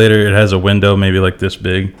an emulator, it has a window maybe like this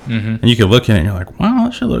big? Mm-hmm. And you can look in it and you're like, wow,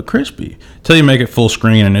 that should look crispy. Till you make it full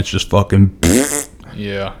screen and it's just fucking...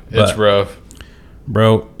 Yeah, it's rough.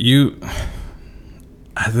 Bro,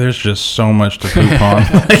 There's just so much to poop on.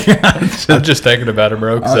 I'm just thinking about it,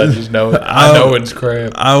 bro, because I just know it. I know it's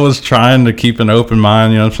crap. I was trying to keep an open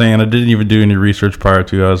mind, you know what I'm saying? I didn't even do any research prior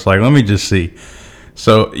to. I was like, let me just see.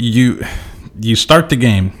 So you start the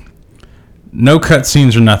game. No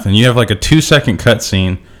cutscenes or nothing. You have like a 2-second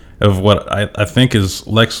cutscene of what I think is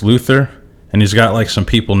Lex Luthor, and he's got like some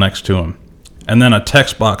people next to him. And then a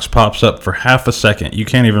text box pops up for half a second. You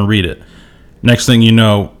can't even read it. Next thing you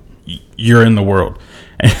know, you're in the world.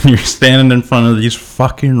 And you're standing in front of these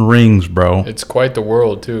fucking rings, bro. It's quite the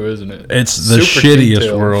world, too, isn't it? It's the shittiest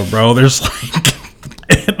detailed world, bro. There's like...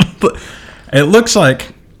 it looks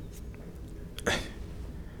like...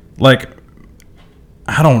 Like...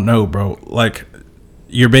 I don't know, bro. Like,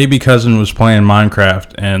 your baby cousin was playing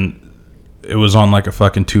Minecraft, and it was on like a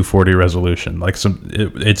fucking 240 resolution. Like,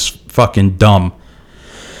 it's fucking dumb.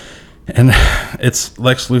 And it's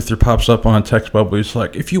Lex Luthor pops up on a text bubble. He's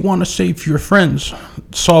like, if you want to save your friends,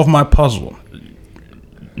 solve my puzzle.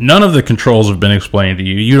 None of the controls have been explained to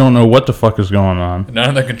you. You don't know what the fuck is going on. None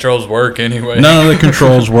of the controls work anyway. None of the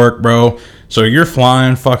controls work, bro. So you're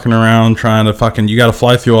flying, fucking around, trying to fucking... You got to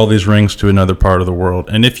fly through all these rings to another part of the world.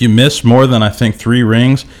 And if you miss more than, I think, 3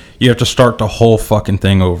 rings, you have to start the whole fucking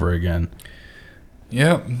thing over again.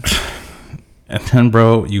 Yep. And then,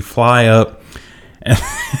 bro, you fly up, and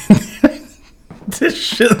this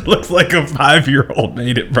shit looks like a 5-year-old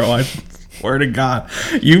made it, bro. I swear to God.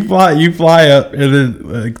 You fly up, and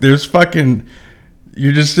then like there's fucking...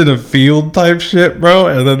 You're just in a field type shit, bro,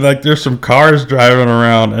 and then like there's some cars driving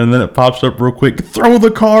around, and then it pops up real quick. Throw the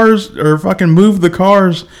cars, or fucking move the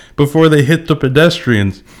cars before they hit the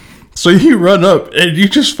pedestrians. So you run up, and you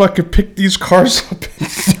just fucking pick these cars up and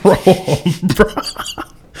throw them, bro.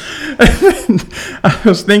 And then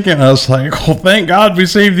I was like, well, thank God we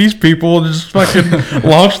saved these people and just fucking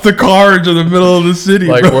launched the car into the middle of the city.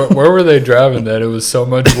 Like, where were they driving that? It was so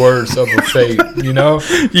much worse of a fate, you know?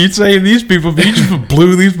 You'd save these people, but you just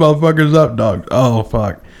blew these motherfuckers up, dog. Oh,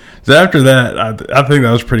 fuck. So after that, I think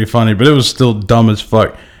that was pretty funny, but it was still dumb as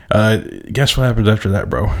fuck. Guess what happens after that,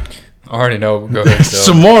 bro? I already know. Go ahead.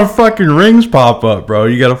 Some more fucking rings pop up, bro.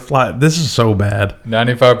 You gotta fly. This is so bad.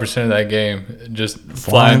 95% of that game, just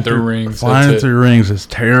flying through rings. Flying through rings is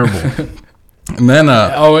terrible. And then,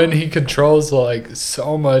 and he controls like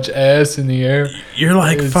so much ass in the air. You're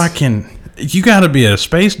like fucking. You gotta be a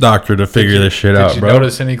space doctor to figure this shit out, bro. Did you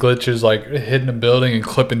notice any glitches like hitting a building and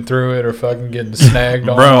clipping through it, or fucking getting snagged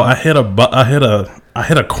on? Bro, I hit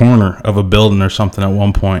a corner of a building or something at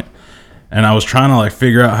one point. And I was trying to like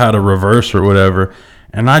figure out how to reverse or whatever,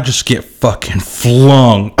 and I just get fucking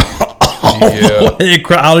flung. I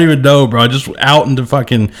don't even know, bro. Just out into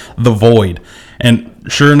fucking the void. And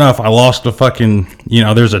sure enough, I lost the fucking,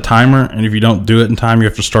 there's a timer, and if you don't do it in time, you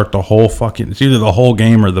have to start the whole fucking, it's either the whole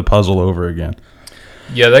game or the puzzle over again.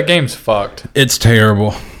 Yeah, that game's fucked. It's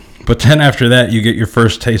terrible. But then after that, you get your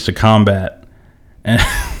first taste of combat. And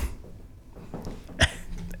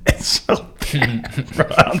it's so bro,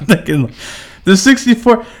 I'm thinking the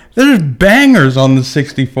 64, there's bangers on the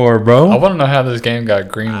 64, bro. I want to know how this game got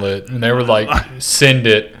greenlit, and they were like, send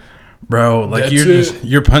it, bro. Like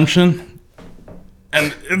you're punching,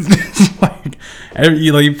 and it's like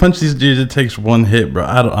you punch these dudes. It takes one hit, bro.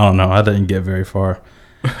 I don't know. I didn't get very far.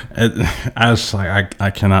 I was like,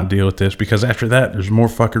 I cannot deal with this, because after that, there's more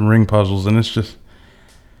fucking ring puzzles, and it's just.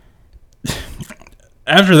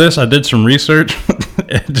 After this, I did some research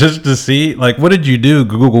just to see, like, what did you do?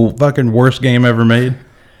 Google fucking worst game ever made?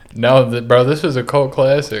 No, bro, this is a cult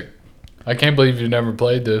classic. I can't believe you never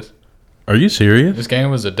played this. Are you serious? This game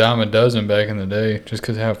was a dime a dozen back in the day, just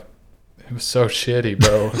because it was so shitty,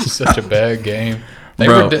 bro. It was such a bad game.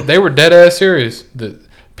 They were dead ass serious.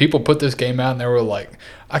 People put this game out and they were like,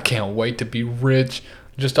 I can't wait to be rich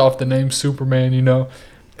just off the name Superman,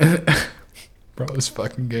 Bro, this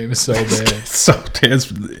fucking game is so bad.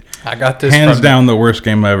 I got this hands down the worst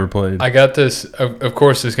game I ever played. I got this. Of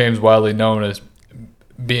course, this game's widely known as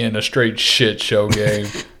being a straight shit show game,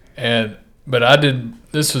 but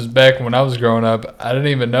this was back when I was growing up. I didn't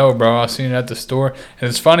even know, bro. I seen it at the store, and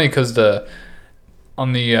it's funny because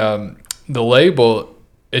on the label,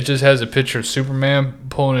 it just has a picture of Superman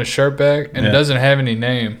pulling his shirt back, and it doesn't have any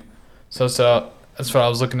name. So that's what I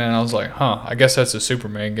was looking at, and I was like, I guess that's a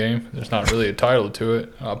Superman game. There's not really a title to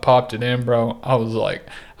it. I popped it in, bro. I was like,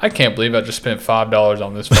 I can't believe I just spent $5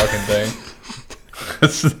 on this fucking thing.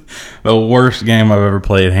 That's the worst game I've ever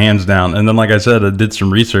played, hands down. And then, like I said, I did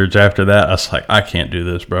some research after that. I was like, I can't do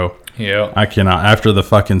this, bro. Yeah. I cannot. After the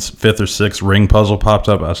fucking 5th or 6th ring puzzle popped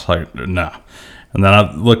up, I was like, nah. And then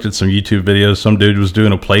I looked at some YouTube videos. Some dude was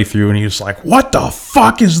doing a playthrough, and he was like, "What the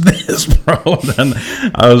fuck is this, bro?" And then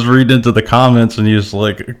I was reading into the comments, and he was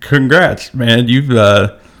like, "Congrats, man! You've."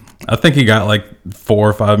 I think he got like 4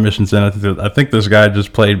 or 5 missions in. I think this guy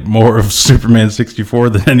just played more of Superman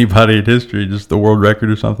 64 than anybody in history, just the world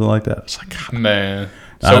record or something like that. It's like, man.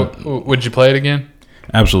 So, would you play it again?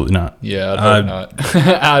 Absolutely not. Yeah, I'd hope not.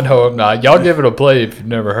 I'd hope not. Y'all give it a play if you've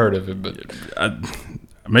never heard of it, but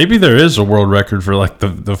maybe there is a world record for like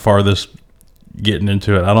the farthest getting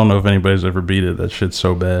into it. I don't know if anybody's ever beat it. That shit's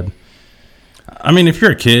so bad. I mean, if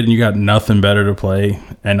you're a kid and you got nothing better to play,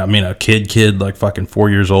 and I mean a kid like fucking 4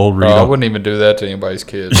 years old. I wouldn't even do that to anybody's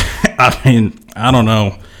kid. I mean, I don't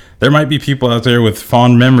know. There might be people out there with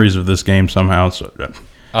fond memories of this game somehow. So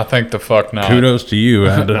I think the fuck not. kudos to you.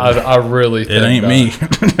 I really think it ain't me.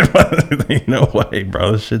 Ain't no way,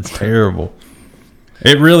 bro. This shit's terrible.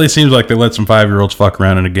 It really seems like they let some 5-year-olds fuck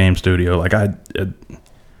around in a game studio. Like I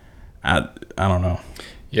don't know.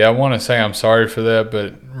 Yeah, I want to say I'm sorry for that,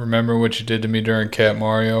 but remember what you did to me during Cat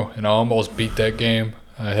Mario, and I almost beat that game.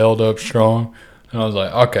 I held up strong, and I was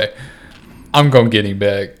like, okay, I'm going to get him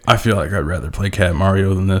back. I feel like I'd rather play Cat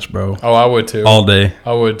Mario than this, bro. Oh, I would too. All day.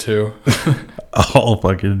 I would too. All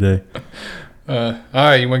fucking day. All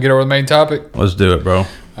right, you want to get over the main topic? Let's do it, bro. All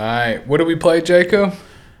right, what do we play, Jacob?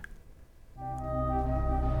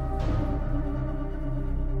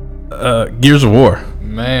 Gears of War.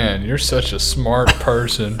 Man, you're such a smart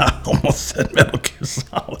person. I almost said Metal Gear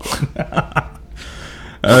Solid.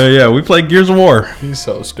 Yeah, we played Gears of War. He's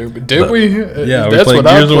so stupid. Did we? Yeah, That's we played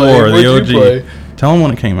what Gears of War, What'd the you play? OG. Tell them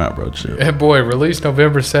when it came out, bro. Shit. Hey, boy, released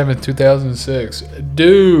November 7th, 2006.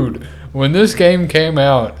 Dude, when this game came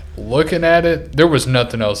out, looking at it, there was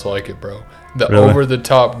nothing else like it, bro. The Really?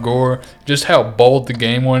 over-the-top gore, just how bold the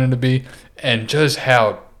game wanted to be, and just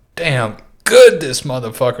how damn good this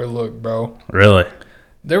motherfucker looked, bro. Really?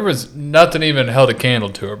 There was nothing even held a candle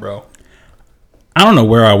to it, bro. I don't know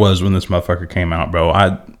where I was when this motherfucker came out, bro.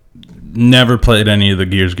 I never played any of the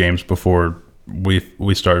Gears games before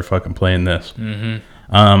we started fucking playing this.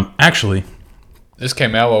 Mm-hmm. Actually, this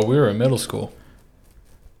came out while we were in middle school.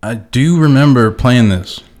 I do remember playing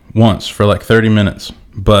this once for like 30 minutes,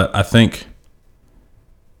 but I think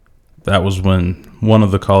that was when one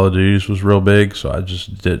of the Call of Duties was real big, so I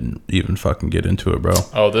just didn't even fucking get into it, bro.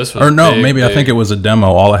 Oh, this was Or no, big, maybe big. I think it was a demo.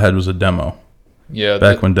 All I had was a demo. Yeah,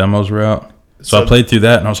 Back when demos were out. So I played through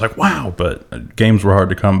that, and I was like, wow, but games were hard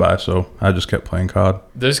to come by, so I just kept playing COD.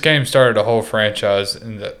 This game started a whole franchise,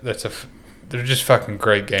 and they're just fucking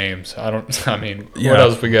great games. What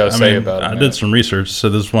else we gotta say about it? I did some research. So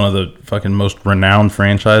this is one of the fucking most renowned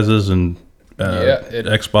franchises in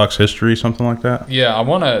Xbox history, something like that. Yeah,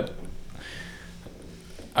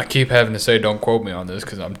 I keep having to say don't quote me on this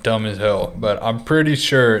because I'm dumb as hell, but I'm pretty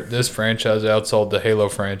sure this franchise outsold the Halo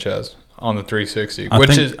franchise on the 360. I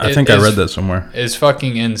think I read that somewhere. It's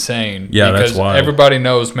fucking insane. Yeah, because that's wild. Everybody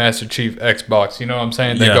knows Master Chief Xbox. You know what I'm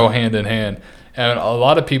saying? They Yeah. go hand in hand. And a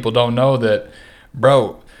lot of people don't know that,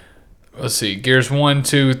 bro. Let's see. Gears 1,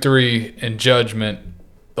 2, 3, and Judgment.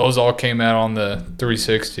 Those all came out on the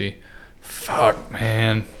 360. Fuck,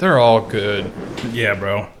 man. They're all good. Yeah,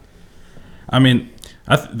 bro. I mean,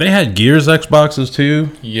 they had Gears Xboxes too.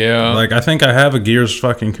 Yeah. Like, I think I have a Gears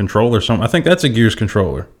fucking controller or something. I think that's a Gears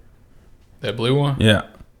controller. That blue one? Yeah.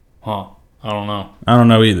 Huh. I don't know. I don't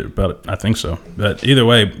know either, but I think so. But either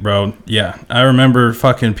way, bro, yeah. I remember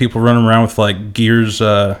fucking people running around with like Gears,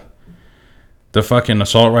 the fucking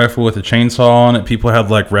assault rifle with a chainsaw on it. People had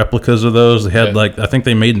like replicas of those. They had I think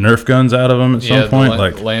they made Nerf guns out of them at some point.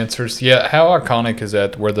 Like Lancers. Yeah, how iconic is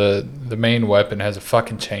that where the main weapon has a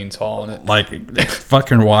fucking chainsaw on it? Like,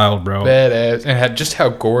 fucking wild, bro. Badass. And just how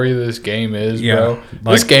gory this game is, bro.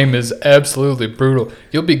 This like- game is absolutely brutal.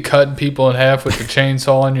 You'll be cutting people in half with the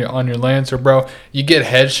chainsaw on your Lancer, bro. You get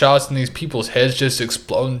headshots and these people's heads just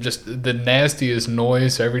explode and just the nastiest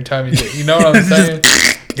noise every time you know what I'm saying?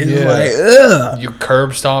 It's like, ugh. You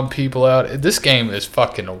curb stomp people out. This game is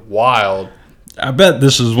fucking wild. I bet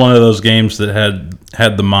this is one of those games that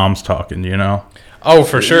had the moms talking, you know? Oh,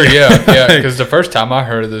 for sure, yeah. Because the first time I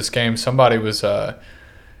heard of this game, somebody was,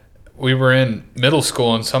 we were in middle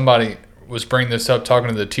school and somebody was bringing this up talking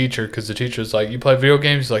to the teacher because the teacher was like, you play video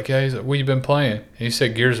games? He's like, yeah. He's like, what you been playing? And he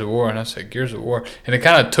said Gears of War, and I said Gears of War. And it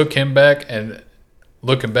kind of took him back, and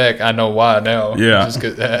looking back, I know why now. Yeah. Just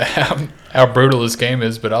 'cause, how brutal this game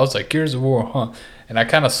is. But I was like, Gears of War, huh? And I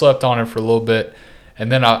kind of slept on it for a little bit. And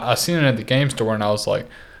then I seen it at the game store, and I was like,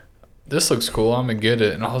 this looks cool. I'm going to get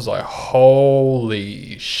it. And I was like,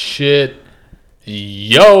 holy shit.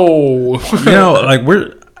 Yo. You know, like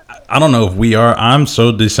I don't know if we are. I'm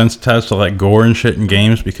so desensitized to like gore and shit in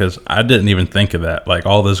games because I didn't even think of that. Like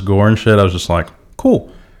all this gore and shit, I was just like, cool.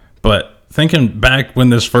 But thinking back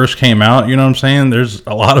when this first came out, you know what I'm saying? There's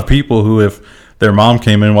a lot of people who, if their mom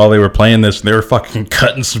came in while they were playing this, they were fucking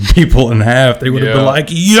cutting some people in half. They would have been like,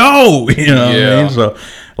 yo, you know what I mean? So,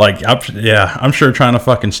 like, I'm sure trying to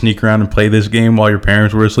fucking sneak around and play this game while your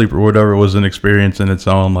parents were asleep or whatever was an experience in its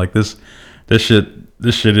own. Like, this shit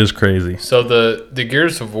is crazy. So the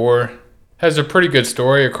Gears of War has a pretty good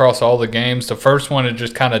story across all the games. The first one, it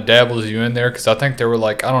just kind of dabbles you in there because I think they were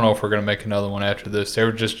like, I don't know if we're going to make another one after this. They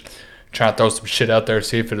were just trying to throw some shit out there,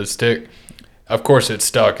 see if it'll stick. Of course, it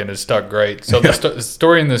stuck, and it stuck great. So the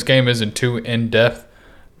story in this game isn't too in-depth,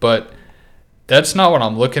 but that's not what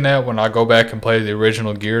I'm looking at when I go back and play the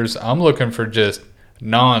original Gears. I'm looking for just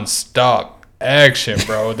non-stop action,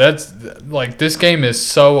 bro. That's like, this game is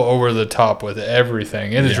so over the top with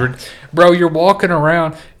everything. It is, bro, you're walking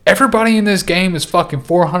around. Everybody in this game is fucking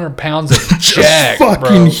 400 pounds of jack, fucking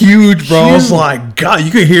bro. huge, bro. Huge. It's like, God, you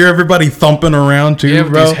could hear everybody thumping around too, yeah,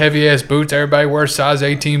 bro. These heavy ass boots. Everybody wears size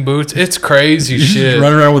 18 boots. It's crazy shit. Just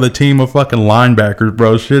running around with a team of fucking linebackers,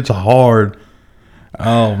 bro. Shit's hard.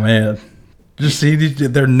 Oh man, just see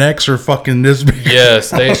their necks are fucking this big.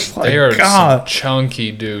 Yes, they are some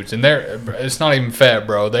chunky dudes, and it's not even fat,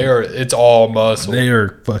 bro. It's all muscle. They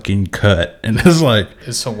are fucking cut, and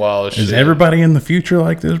it's some wild shit. Is everybody in the future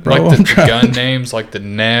like this, bro? Like the gun names, like the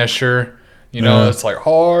Nasher. You know, it's like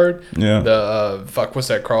hard. Yeah. The what's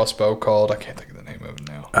that crossbow called? I can't think of the name of it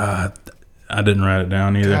now. I didn't write it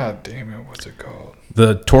down either. God damn it, what's it called?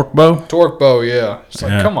 The torque bow. Torque bow, yeah. It's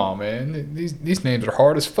like, come on, man. These names are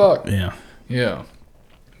hard as fuck. Yeah. Yeah.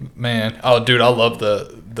 Man. Oh, dude, I love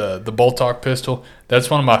the bolt-talk pistol. That's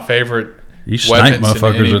one of my favorite you snipe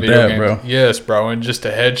motherfuckers with that, bro. Yes, bro. And just the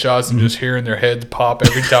headshots and just hearing their heads pop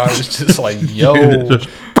every time. It's just like, yo.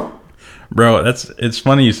 Bro, it's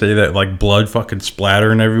funny you say that, like blood fucking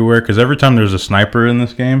splattering everywhere, because every time there's a sniper in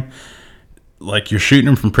this game, like you're shooting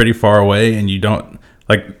them from pretty far away and you don't,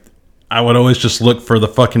 like, I would always just look for the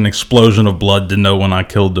fucking explosion of blood to know when I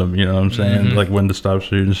killed them, you know what I'm saying? Mm-hmm. Like when to stop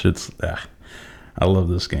shooting. I love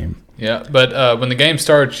this game. Yeah, but when the game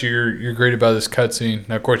starts, you're greeted by this cutscene.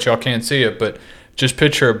 Now, of course, y'all can't see it, but just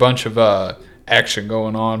picture a bunch of action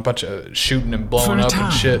going on, a bunch of shooting and blowing up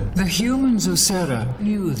and shit. The humans of Serra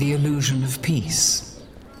knew the illusion of peace.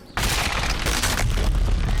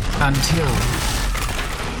 Until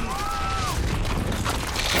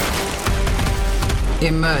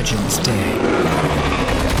Emergence Day.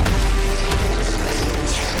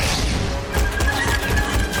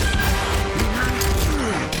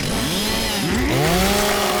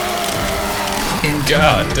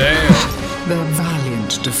 God damn. Their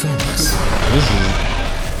valiant defense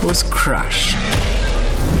was crushed,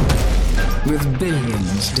 with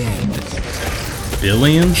billions dead.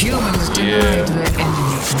 Billions? Humans denied their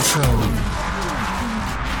enemy control.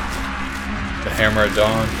 The Hammer of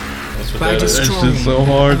Dawn. That's what by that is. It's just so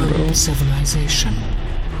hard, bro. Civilization.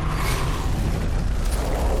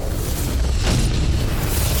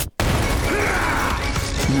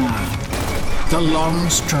 Now, the long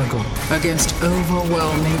struggle against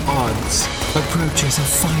overwhelming odds approaches a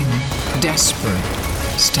final, desperate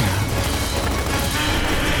stand.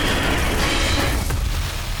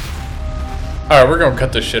 Alright, we're gonna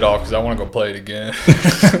cut this shit off because I want to go play it again.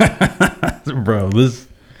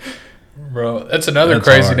 Bro, that's another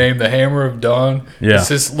crazy hard. name, the Hammer of Dawn. Yeah. It's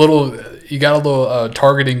this little, you got a little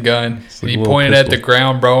targeting gun, and you point it at the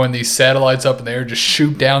ground, bro, and these satellites up in the air just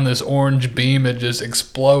shoot down this orange beam. It just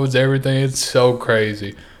explodes everything. It's so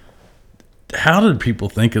crazy. How did people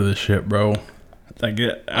think of this shit, bro? Like,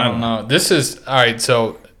 I don't know. This is, alright,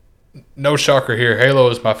 so no shocker here. Halo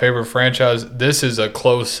is my favorite franchise. This is a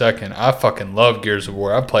close second. I fucking love Gears of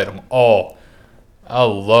War. I played them all. I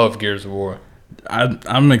love Gears of War.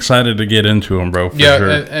 I'm excited to get into them, bro. For sure.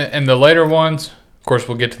 And the later ones, of course,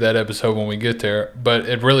 we'll get to that episode when we get there. But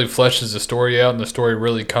it really fleshes the story out, and the story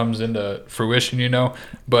really comes into fruition, you know.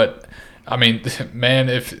 But I mean, man,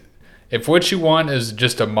 if what you want is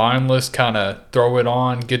just a mindless kind of throw it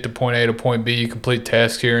on, get to point A to point B, complete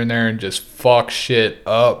tasks here and there, and just fuck shit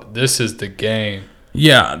up, this is the game.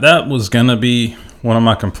 Yeah, that was gonna be one of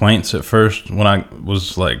my complaints at first when I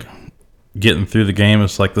was like getting through the game.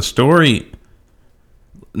 It's like the story.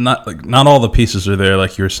 Not all the pieces are there,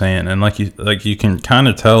 like you were saying, and like you can kind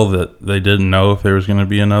of tell that they didn't know if there was going to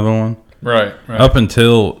be another one. Right. Up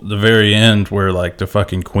until the very end, where like the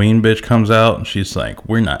fucking queen bitch comes out and she's like,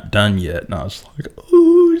 "We're not done yet," and I was like,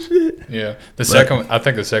 "Oh shit!" Yeah, I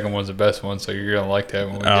think the second one's the best one, so you're gonna like that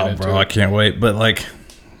when we get into it. I can't wait. But like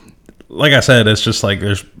I said, it's just like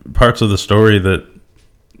there's parts of the story that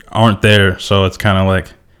aren't there. So it's kind of like,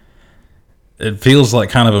 it feels like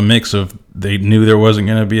kind of a mix of they knew there wasn't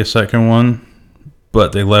going to be a second one,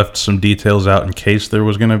 but they left some details out in case there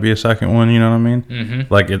was going to be a second one. You know what I mean?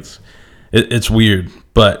 Mm-hmm. Like it's weird,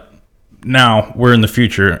 but now we're in the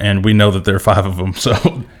future and we know that there are 5 of them,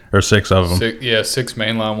 so or 6 of them. 6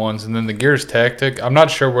 mainline ones, and then the Gears Tactic. I'm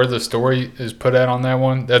not sure where the story is put at on that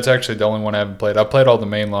one. That's actually the only one I haven't played. I played all the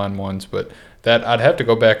mainline ones, but that I'd have to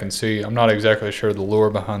go back and see. I'm not exactly sure the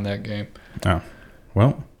lore behind that game. Oh,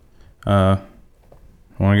 well, want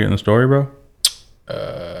to get in the story, bro?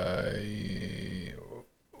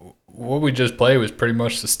 What we just played was pretty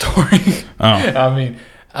much the story. Oh, I mean,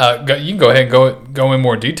 you can go ahead and go in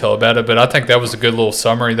more detail about it, but I think that was a good little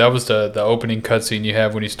summary. That was the opening cutscene you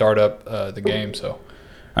have when you start up the game. So,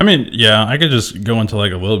 I mean, yeah, I could just go into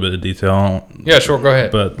like a little bit of detail. Yeah, sure, go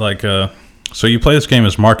ahead. But like, so you play this game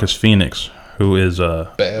as Marcus Phoenix, who is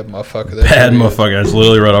a bad motherfucker. Bad motherfucker. That's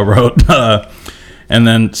literally what I wrote. And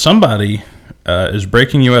then somebody is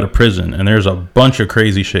breaking you out of prison, and there's a bunch of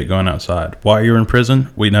crazy shit going outside. Why you're in prison,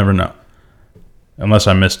 we never know, unless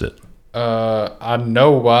I missed it. I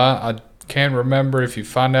know why. I can't remember if you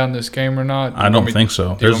find out in this game or not. I don't think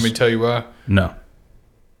so. Do you want me to tell you why? No.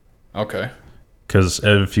 Okay. Because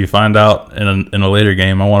if you find out in a later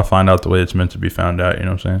game, I want to find out the way it's meant to be found out. You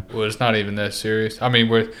know what I'm saying? Well, it's not even that serious. I mean,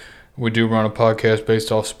 we do run a podcast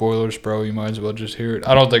based off spoilers, bro. You might as well just hear it.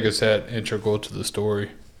 I don't think it's that integral to the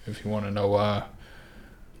story, if you want to know why.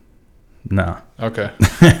 Nah. Okay.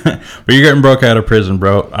 But you're getting broke out of prison,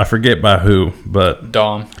 bro. I forget by who, but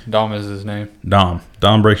Dom is his name. Dom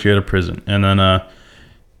breaks you out of prison, and then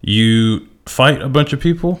you fight a bunch of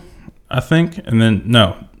people, I think, and then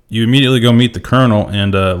you immediately go meet the colonel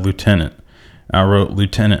and lieutenant. I wrote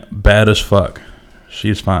lieutenant, bad as fuck.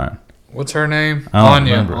 She's fine. What's her name?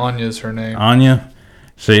 Anya. Anya's her name. Anya.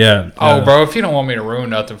 So yeah. Bro, if you don't want me to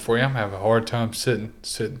ruin nothing for you, I'm having a hard time sitting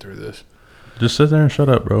through this. Just sit there and shut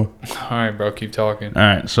up, bro. All right, bro, keep talking. All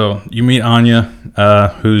right, so you meet Anya,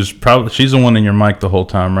 who's she's the one in your mic the whole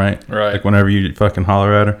time, right? Right. Like whenever you fucking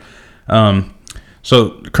holler at her. So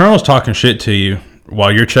the colonel's talking shit to you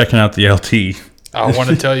while you're checking out the LT. I want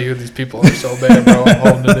to tell you who these people are so bad, bro. I'm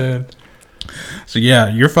holding it in. So yeah,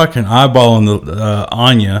 you're fucking eyeballing the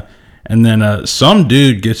Anya, and then some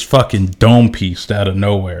dude gets fucking dome pieced out of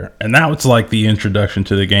nowhere, and that was like the introduction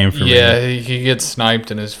to the game for me. Yeah, he gets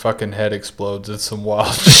sniped and his fucking head explodes. It's some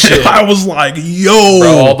wild shit. I was like, yo,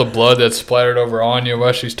 bro, all the blood that's splattered over Anya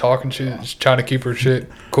while she's talking, she's trying to keep her shit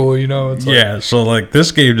cool, you know? It's like, yeah, so like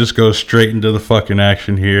this game just goes straight into the fucking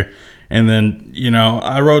action here. And then,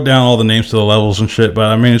 I wrote down all the names to the levels and shit, but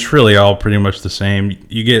I mean, it's really all pretty much the same.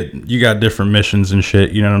 You got different missions and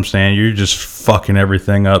shit, you know what I'm saying? You're just fucking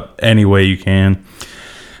everything up any way you can.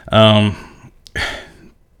 Yeah.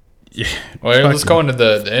 Well, let's go into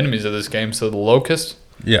the enemies of this game. So the Locust.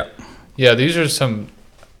 Yeah. Yeah, these are some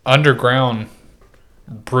underground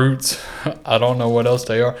brutes. I don't know what else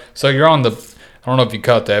they are. So you're on the, I don't know if you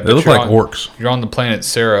caught that, but they look like orcs. You're on the planet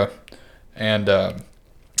Sarah, and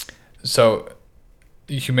so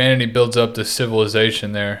humanity builds up this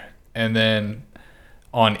civilization there, and then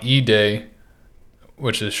on E-Day,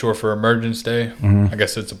 which is short for Emergence Day, I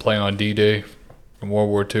guess it's a play on D-Day from World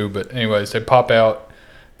War II, but anyways, they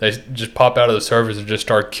just pop out of the surface and just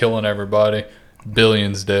start killing everybody.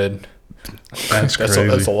 Billions dead. That's crazy.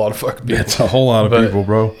 That's a lot of fucking people. That's a whole lot of people,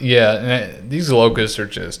 bro. Yeah, and these locusts are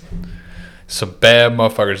just some bad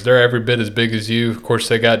motherfuckers. They're every bit as big as you. Of course,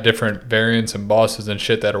 they got different variants and bosses and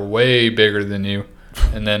shit that are way bigger than you.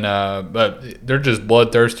 And then, but they're just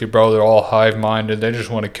bloodthirsty, bro. They're all hive-minded. They just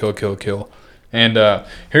want to kill. And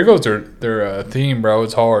here goes their theme, bro.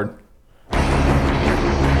 It's hard.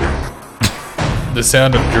 The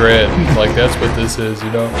sound of dread. Like, that's what this is,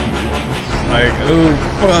 you know? Like, oh,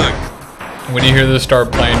 fuck. When you hear this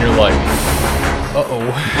start playing, you're like,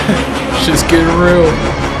 uh-oh. Shit's getting real.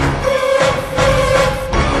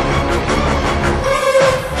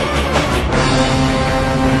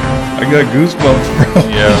 I got goosebumps, bro.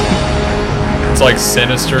 Yeah. It's like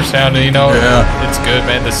sinister sounding, you know? Yeah. It's good,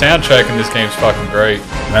 man. The soundtrack in this game's fucking great.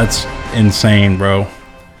 That's insane, bro.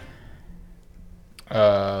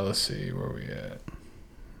 Let's see, where are we at?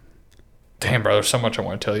 Damn, bro, there's so much I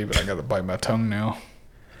want to tell you, but I gotta bite my tongue now.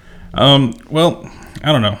 Well,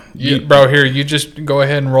 I don't know. Bro, here, you just go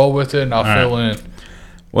ahead and roll with it, and I'll fill in.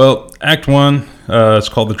 Well, Act 1, it's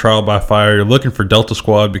called The Trial by Fire. You're looking for Delta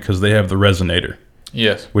Squad because they have the Resonator.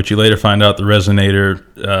 Yes. Which you later find out the Resonator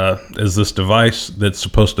is this device that's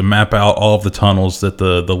supposed to map out all of the tunnels that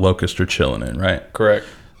the Locusts are chilling in, right? Correct.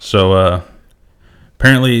 So,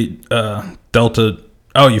 apparently, Delta...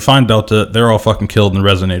 Oh, you find Delta, they're all fucking killed and the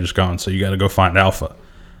Resonator's gone, so you gotta go find Alpha.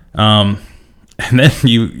 And then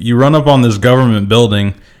you run up on this government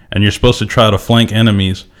building, and you're supposed to try to flank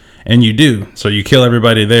enemies, and you do. So you kill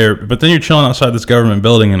everybody there, but then you're chilling outside this government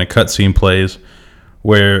building, and a cutscene plays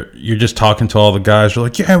where you're just talking to all the guys. You're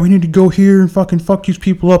like, yeah, we need to go here and fucking fuck these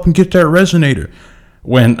people up and get that resonator.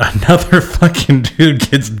 When another fucking dude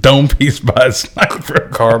gets dome pieced by a sniper.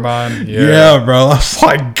 Carmine, Yeah, bro. I was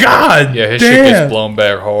like, God yeah, his damn. shit gets blown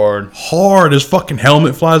back hard. Hard. His fucking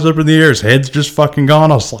helmet flies up in the air. His head's just fucking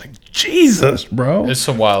gone. I was like, Jesus, bro. It's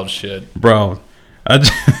some wild shit. Bro, I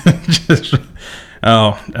just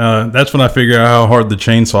that's when I figured out how hard the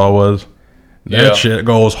chainsaw was. That shit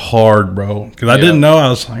goes hard, bro. Because I didn't know. I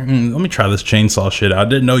was like, let me try this chainsaw shit out. I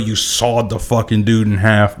didn't know you sawed the fucking dude in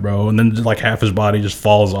half, bro. And then like half his body just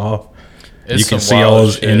falls off. You can see all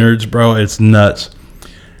his innards, bro. It's nuts.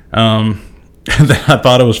 And then I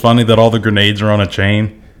thought it was funny that all the grenades are on a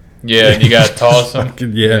chain. Yeah, and you got to toss them.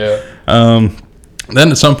 Yeah.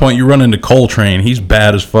 Then at some point you run into Coltrane. He's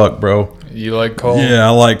bad as fuck, bro. You like Cole? Yeah,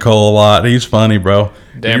 I like Cole a lot. He's funny, bro.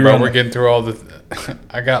 Damn, bro, we're getting through all the...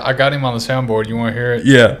 I got him on the soundboard. You want to hear it?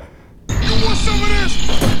 Yeah. You want some of this?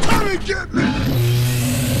 Come and get me!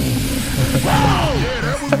 Yeah,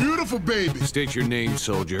 that was beautiful, baby. State your name,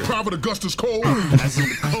 soldier. Private Augustus Cole. As in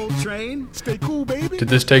the Coltrane. Stay cool, baby. Did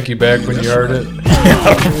this take you back when you heard it?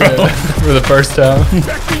 Yeah, for the first time?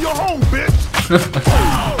 Back to your home, bitch.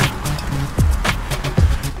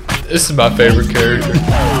 This is my favorite character.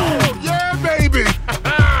 Yeah, baby.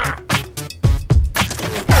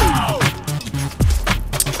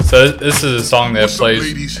 So this is a song that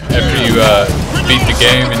plays after you beat the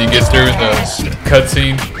game and you get through the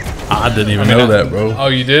cutscene. I didn't even know that, bro. Oh,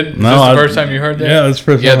 you did? No, Is this the first time you heard that? Yeah, it's the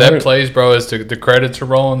first time I that heard it. plays, bro, as the credits are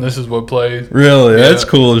rolling. This is what plays. Really? Yeah. That's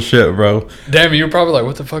cool as shit, bro. Damn, you were probably like,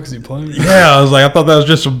 what the fuck is he playing? Yeah, I was like, I thought that was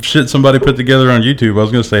just some shit somebody put together on YouTube. I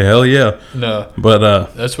was going to say, hell yeah. No.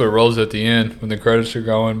 But, That's what rolls at the end when the credits are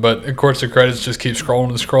going. But, of course, the credits just keep scrolling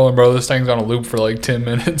and scrolling, bro. This thing's on a loop for like 10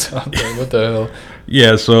 minutes. I'm like, what the hell?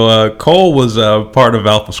 yeah, so Cole was part of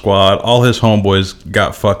Alpha Squad. All his homeboys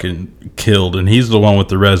got fucking killed, and he's the one with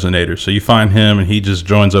the resonator. So you find him, and he just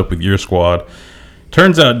joins up with your squad.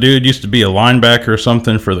 Turns out, dude used to be a linebacker or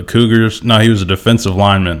something for the Cougars. No, he was a defensive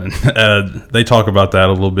lineman. And they talk about that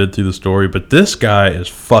a little bit through the story. But this guy is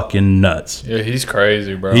fucking nuts. Yeah, he's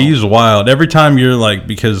crazy, bro. He's wild. Every time you're like,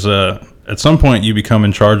 because at some point you become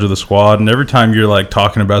in charge of the squad, and every time you're like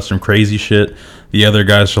talking about some crazy shit, the other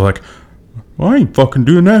guys are like, well, I ain't fucking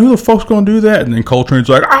doing that. Who the fuck's gonna do that? And then Coltrane's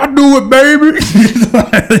like, I'll do it,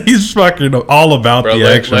 baby. He's fucking all about the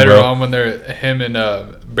action, later bro. on when him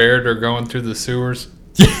and Baird are going through the sewers,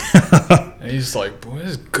 and he's like, boy,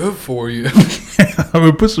 this is good for you. I'm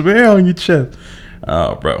gonna put some air on your chest.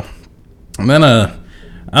 Oh, bro. And then I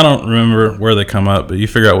don't remember where they come up, but you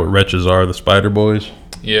figure out what wretches are, the Spider Boys.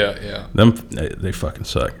 Yeah. Them, they fucking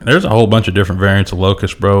suck. There's a whole bunch of different variants of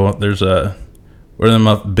Locust, bro. There's what are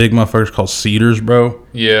them big motherfuckers called? Cedars, bro.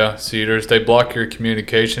 Yeah, Cedars. They block your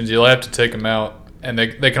communications. You'll have to take them out, and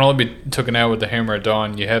they can only be taken out with the Hammer of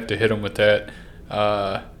Dawn. You have to hit them with that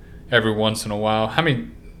every once in a while. How many?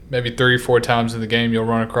 Maybe 3 or 4 times in the game you'll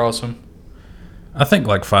run across them. I think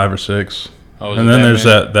like 5 or 6. Oh, and then there's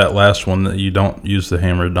that last one that you don't use the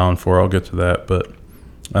Hammer of Dawn for. I'll get to that, but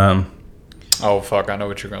oh fuck, I know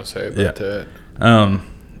what you're gonna say about that.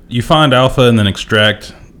 You find Alpha and then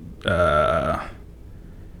extract.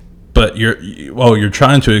 But you're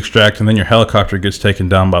trying to extract, and then your helicopter gets taken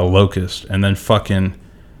down by Locust, and then fucking.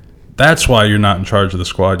 That's why you're not in charge of the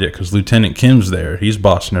squad yet, because Lieutenant Kim's there. He's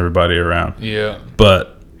bossing everybody around. Yeah.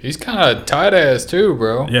 But he's kind of tight ass too,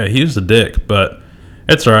 bro. yeah, he's the dick, but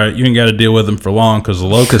it's all right. You ain't got to deal with him for long, because the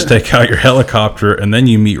Locusts take out your helicopter, and then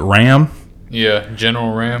you meet Ram. Yeah,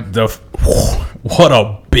 General Ram. What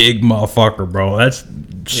a big motherfucker, bro. That's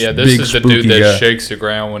yeah. This big, is the dude that guy. shakes the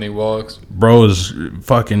ground when he walks. Bro is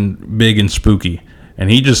fucking big and spooky,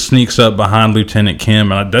 and he just sneaks up behind Lieutenant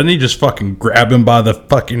Kim, and doesn't he just fucking grab him by the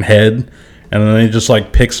fucking head, and then he just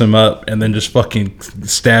like picks him up, and then just fucking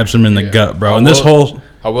stabs him in the gut, bro. And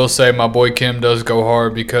I will say my boy Kim does go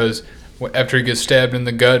hard, because after he gets stabbed in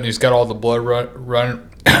the gut and he's got all the blood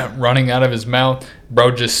running out of his mouth,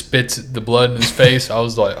 bro just spits the blood in his face. I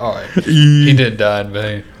was like, all right, he didn't die in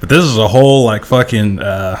vain. But this is a whole like fucking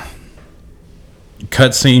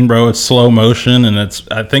cutscene, bro. It's slow motion, and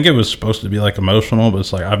I think it was supposed to be like emotional, but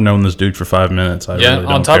it's like I've known this dude for 5 minutes. I really don't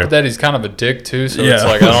on top care. of that, he's kind of a dick too. So Yeah. it's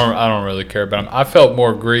like I don't really care about him. I felt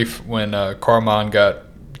more grief when Carmine got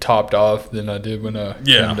topped off than I did when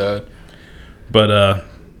Kim died. But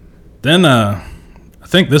then I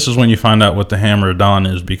think this is when you find out what the Hammer of Dawn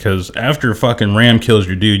is, because after fucking Ram kills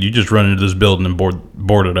your dude, you just run into this building and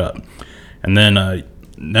board it up. And then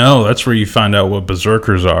No, that's where you find out what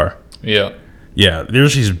berserkers are. Yeah. Yeah,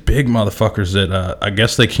 there's these big motherfuckers that I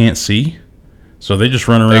guess they can't see, so they just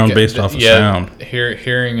run around based off of sound.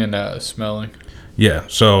 Hearing and smelling. Yeah,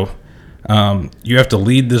 so you have to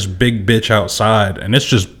lead this big bitch outside, and it's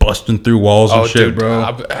just busting through walls and shit, dude,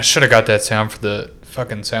 bro. I should have got that sound for the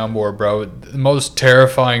fucking soundboard, bro. The most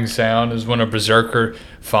terrifying sound is when a berserker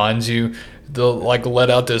finds you. They'll like let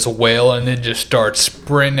out this wail and then just start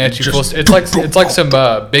sprinting at you. It's like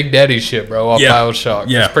some Big Daddy shit, bro. Off Bioshock.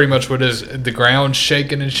 Yeah, that's pretty much what it is. The ground's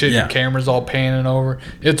shaking and shit. Yeah. Your camera's all panning over.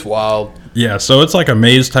 It's wild. Yeah, so it's like a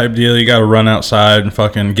maze type deal. You got to run outside and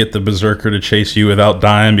fucking get the berserker to chase you without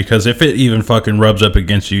dying, because if it even fucking rubs up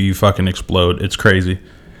against you, you fucking explode. It's crazy.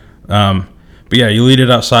 But yeah, you lead it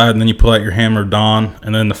outside, and then you pull out your hammer of dawn,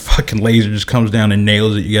 and then the fucking laser just comes down and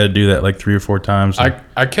nails it. You got to do that like 3 or 4 times.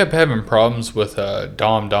 I kept having problems with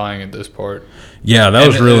Dom dying at this part. Yeah, that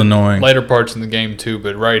was real annoying. Later parts in the game too,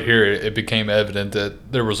 but right here it became evident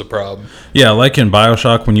that there was a problem. Yeah, like in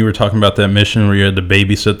Bioshock when you were talking about that mission where you had to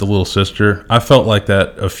babysit the little sister. I felt like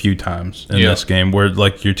that a few times in this game, where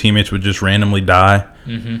like your teammates would just randomly die,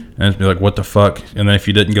 and it'd be like, what the fuck? And then if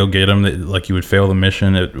you didn't go get them, like you would fail the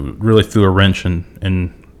mission. It really threw a wrench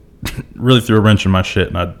and really threw a wrench in my shit,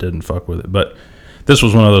 and I didn't fuck with it. But this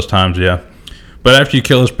was one of those times, yeah. But after you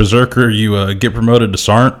kill this berserker, you get promoted to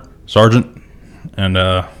sergeant. And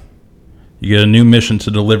you get a new mission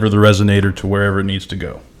to deliver the resonator to wherever it needs to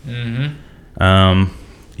go.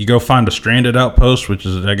 You go find a stranded outpost, which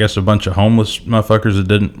is, I guess, a bunch of homeless motherfuckers that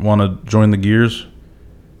didn't want to join the Gears.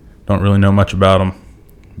 Don't really know much about them,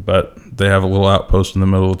 but they have a little outpost in the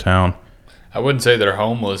middle of town. I wouldn't say they're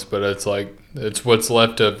homeless, but it's what's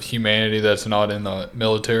left of humanity that's not in the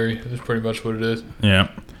military. Is pretty much what it is. Yeah.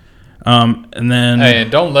 And then, hey, and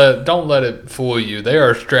don't let it fool you. They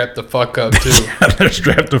are strapped the fuck up too. They're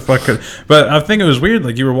strapped the fuck up. But I think it was weird.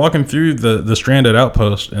 Like you were walking through the stranded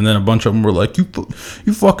outpost, and then a bunch of them were like, "You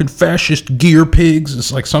fucking fascist gear pigs."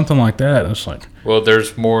 It's like something like that. It's like, well,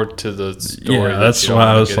 there's more to the story. Yeah, that's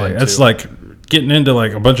why I was like, it's like getting into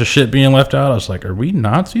like a bunch of shit being left out. I was like, are we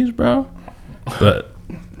Nazis, bro? But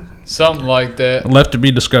something like that. Left to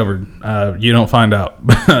be discovered. You don't find out,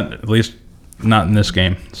 at least not in this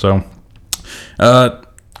game. So,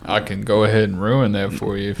 I can go ahead and ruin that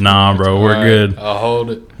for you. Nah, bro, we're good. I'll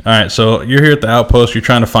hold it. All right, so you're here at the outpost. You're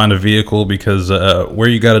trying to find a vehicle because where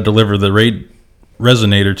you got to deliver the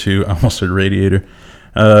resonator to, I almost said radiator.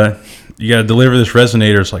 You got to deliver this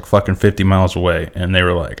resonator. It's like fucking 50 miles away. And they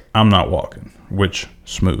were like, I'm not walking, which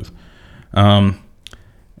smooth.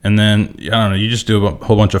 And then, I don't know, you just do a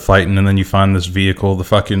whole bunch of fighting, and then you find this vehicle, the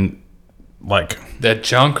fucking, like... That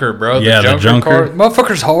junker, bro. Yeah, the junker. Car.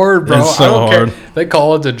 Motherfucker's hard, bro. It's so hard. They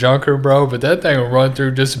call it the junker, bro, but that thing will run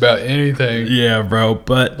through just about anything. Yeah, bro,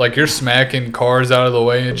 but... Like, you're smacking cars out of the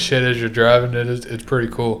way and shit as you're driving it. It's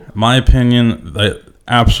pretty cool. My opinion, the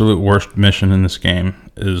absolute worst mission in this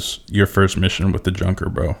game is your first mission with the junker,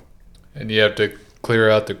 bro. And you have to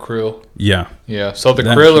clear out the krill. Yeah. Yeah. So the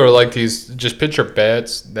krill are like these, just picture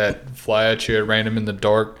bats that fly at you at random in the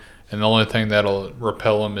dark, and the only thing that'll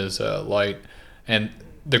repel them is light. And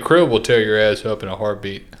the krill will tear your ass up in a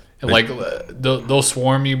heartbeat. And like they'll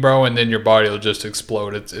swarm you, bro, and then your body will just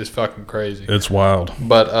explode. It's fucking crazy. It's wild.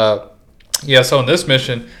 But yeah. So in this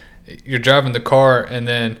mission, you're driving the car, and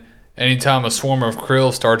then anytime a swarm of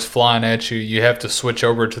krill starts flying at you, you have to switch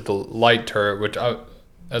over to the light turret, which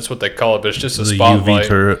that's what they call it, but it's just a spotlight. UV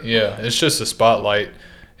turret. Yeah, it's just a spotlight,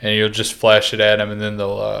 and you'll just flash it at them, and then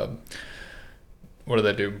they'll what do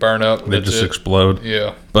they do? Burn up? They just explode.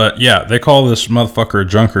 Yeah. But yeah, they call this motherfucker a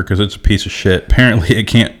junker because it's a piece of shit. Apparently, it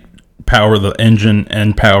can't power the engine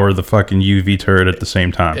and power the fucking UV turret at the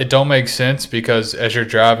same time. It don't make sense because as you're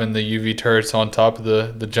driving, the UV turret's on top of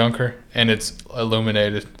the junker, and it's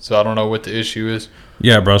illuminated. So I don't know what the issue is.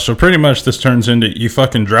 Yeah, bro. So pretty much this turns into you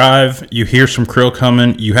fucking drive, you hear some krill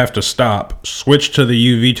coming, you have to stop, switch to the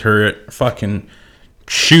UV turret, fucking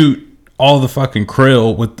shoot all the fucking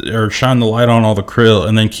krill or shine the light on all the krill,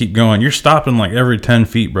 and then keep going. You're stopping like every 10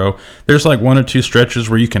 feet, bro. There's like 1 or 2 stretches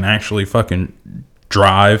where you can actually fucking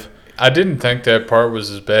drive. I didn't think that part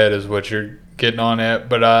was as bad as what you're getting on at,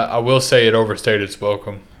 but I will say it overstayed its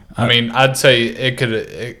welcome. I mean, I'd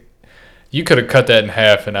say you could have cut that in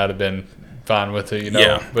half, and I'd have been fine with it, you know.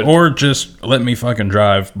 Yeah, but, or just let me fucking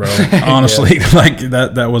drive, bro. Honestly, like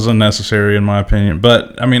that was unnecessary in my opinion.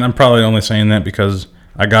 But I mean, I'm probably only saying that because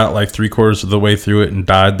I got like 3/4 of the way through it and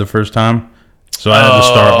died the first time, so I had to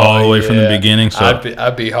start all the way from the beginning. So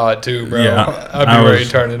I'd be hot too, bro. Yeah, I'd be ready to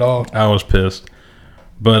turn it off. I was pissed,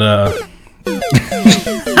 but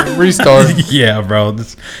restart. Yeah, bro.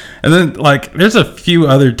 And then, like, there's a few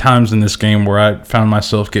other times in this game where I found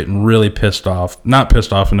myself getting really pissed off. Not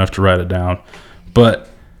pissed off enough to write it down, but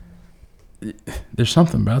there's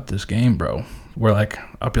something about this game, bro, where, like,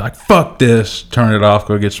 I'll be like, fuck this, turn it off,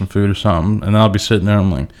 go get some food or something, and then I'll be sitting there,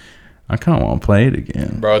 I'm like, I kind of want to play it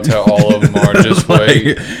again. Bro, that's how all of them are. Just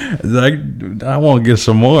wait. Like, I want to get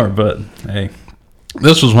some more, but, hey,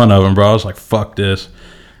 this was one of them, bro. I was like, fuck this.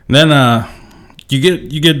 And then,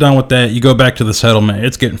 you get done with that, you go back to the settlement,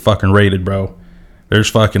 it's getting fucking raided, bro. There's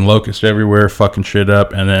fucking locusts everywhere, fucking shit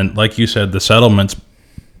up, and then, like you said, the settlement's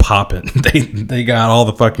popping. They got all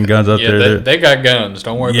the fucking guns out there. They got guns.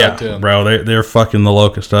 Don't worry about them. Bro, they're fucking the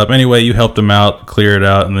locust up. Anyway, you help them out, clear it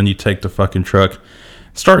out, and then you take the fucking truck,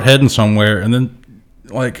 start heading somewhere, and then,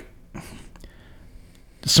 like,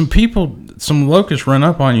 some locusts run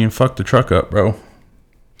up on you and fuck the truck up, bro.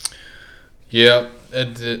 Yeah.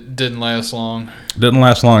 It didn't last long. Didn't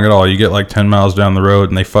last long at all. You get like 10 miles down the road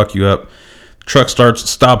and they fuck you up. Truck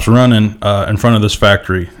stops running in front of this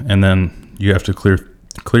factory, and then you have to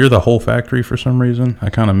clear the whole factory for some reason. I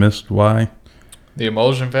kind of missed why. The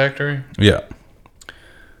emulsion factory? Yeah.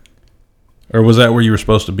 Or was that where you were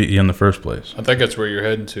supposed to be in the first place? I think that's where you're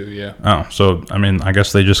heading to, yeah. Oh, so, I mean, I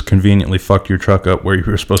guess they just conveniently fucked your truck up where you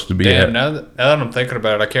were supposed to be at. Damn, now that I'm thinking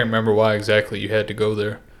about it, I can't remember why exactly you had to go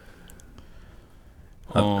there.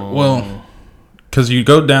 Well, because you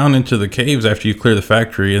go down into the caves after you clear the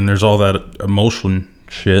factory, and there's all that emulsion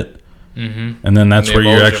shit. Mm-hmm. And then that's where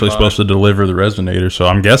you're actually supposed to deliver the resonator. So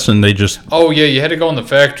I'm guessing they just... Oh, yeah, you had to go in the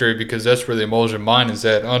factory because that's where the emulsion mine is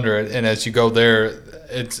at under it. And as you go there,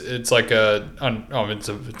 it's like it's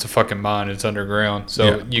a fucking mine. It's underground.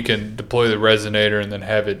 So you can deploy the resonator and then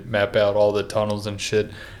have it map out all the tunnels and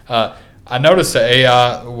shit. I noticed the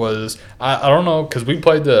AI was... I don't know, because we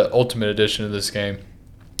played the Ultimate Edition of this game.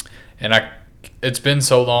 And it's been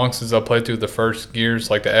so long since I played through the first Gears,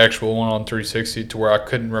 like the actual one on 360, to where I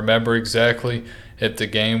couldn't remember exactly if the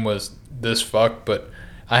game was this fucked. But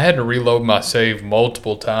I had to reload my save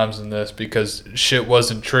multiple times in this because shit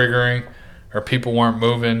wasn't triggering or people weren't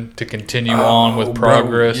moving to continue on with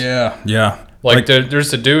progress. Bro. Yeah. Like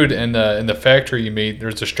there's a dude in the factory you meet.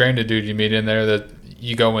 There's a stranded dude you meet in there that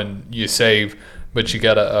you go and you save, but you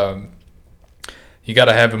gotta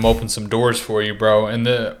have him open some doors for you, bro. And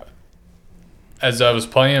as I was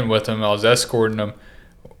playing with him, I was escorting him.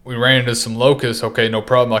 We ran into some locusts. Okay, no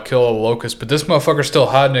problem. I kill all the locusts. But this motherfucker's still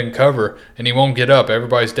hiding in cover, and he won't get up.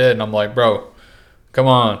 Everybody's dead. And I'm like, bro, come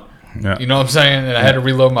on. Yeah. You know what I'm saying? And I had to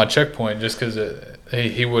reload my checkpoint just because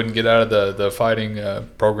he wouldn't get out of the fighting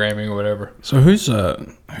programming or whatever. So who's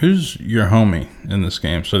your homie in this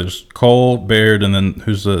game? So there's Cole, Baird, and then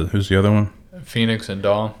who's the other one? Phoenix and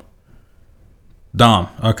Dom. Dom.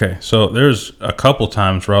 Okay, so there's a couple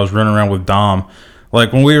times where I was running around with Dom.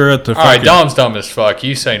 Like when we were at the... All right, Dom's dumb as fuck.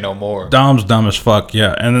 You say no more. Dom's dumb as fuck,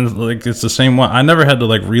 yeah. And then, like, it's the same one. I never had to,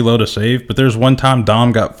 like, reload a save, but there's one time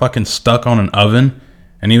Dom got fucking stuck on an oven,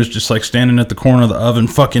 and he was just, like, standing at the corner of the oven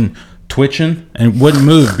fucking twitching and wouldn't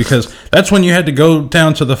move, because that's when you had to go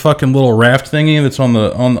down to the fucking little raft thingy that's on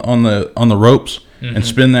the ropes. Mm-hmm. And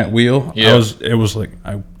spin that wheel. Yeah. It was like,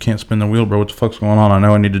 I can't spin the wheel, bro. What the fuck's going on? I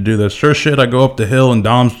know I need to do this. Sure shit, I go up the hill and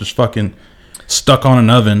Dom's just fucking stuck on an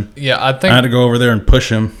oven. Yeah, I think I had to go over there and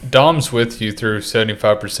push him. Dom's with you through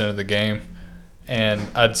 75% of the game. And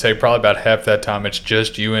I'd say probably about half that time it's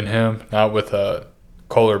just you and him, not with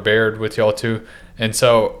Cole or Baird with y'all two. And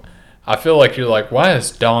so I feel like you're like, why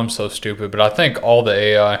is Dom so stupid? But I think all the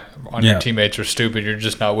AI on your teammates are stupid. You're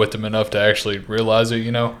just not with them enough to actually realize it,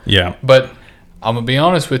 you know? Yeah. But I'm going to be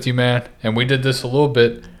honest with you, man, and we did this a little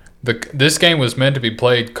bit. This game was meant to be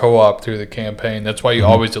played co-op through the campaign. That's why you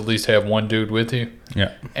always at least have one dude with you.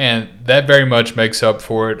 Yeah. And that very much makes up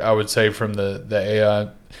for it, I would say, from the AI.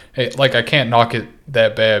 Hey, like, I can't knock it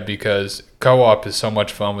that bad because co-op is so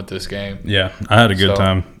much fun with this game. Yeah, I had a good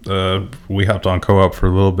time. We hopped on co-op for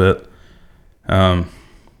a little bit.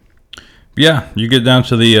 Yeah, you get down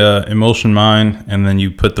to the emulsion mine, and then you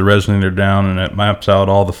put the resonator down, and it maps out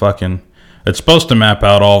all the fucking... It's supposed to map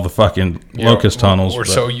out all the fucking locust tunnels. Or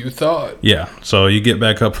so you thought. Yeah. So you get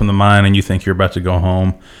back up from the mine and you think you're about to go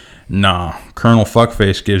home. Nah. Colonel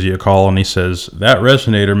Fuckface gives you a call and he says, that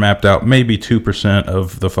resonator mapped out maybe 2%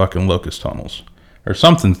 of the fucking locust tunnels. Or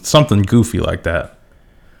something goofy like that.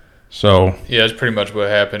 So. Yeah, that's pretty much what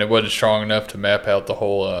happened. It wasn't strong enough to map out the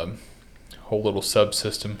whole little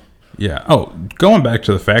subsystem. Yeah. Oh, going back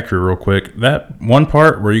to the factory real quick. That one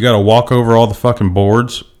part where you got to walk over all the fucking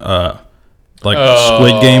boards, like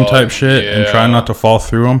Squid Game type shit, and try not to fall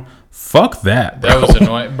through them. Fuck that, bro. That was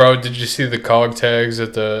annoying, bro. Did you see the cog tags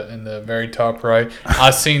in the very top right?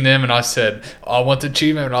 I seen them and I said, I want the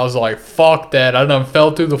achievement, and I was like, fuck that. I done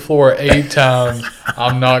fell through the floor 8 times.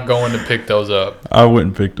 I'm not going to pick those up. I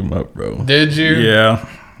wouldn't pick them up, bro. Did you? Yeah,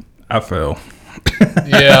 I fell.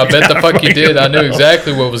 Yeah, I bet the fuck you did. I knew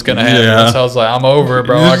exactly what was gonna happen. Yeah. So I was like, I'm over it,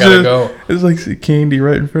 bro. I gotta go. It's like see candy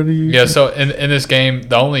right in front of you. Yeah. So in this game, it's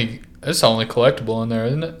the only collectible in there,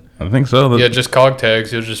 isn't it? I think so. Yeah, just cog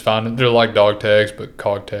tags. You'll just find it. They're like dog tags, but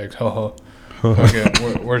cog tags. Okay,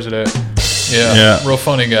 where's it at? Yeah, real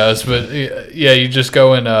funny guys. But yeah, you just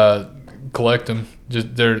go and collect them.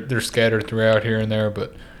 Just they're scattered throughout here and there.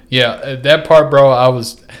 But yeah, that part, bro, I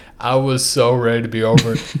was so ready to be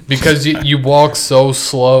over it because you walk so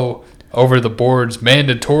slow over the boards,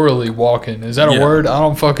 mandatorily walking. Is that a word? I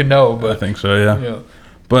don't fucking know, but I think so. Yeah.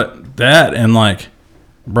 But that and like,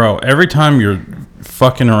 bro, every time you're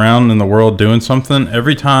fucking around in the world doing something,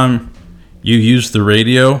 every time you use the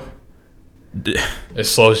radio, it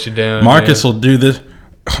slows you down. Marcus will do this,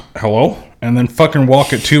 hello, and then fucking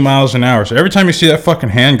walk at 2 miles an hour. So every time you see that fucking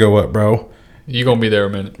hand go up, bro, you're gonna be there a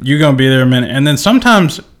minute. You're gonna be there a minute, and then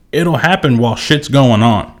sometimes it'll happen while shit's going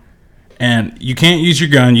on, and you can't use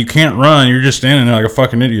your gun, you can't run, you're just standing there like a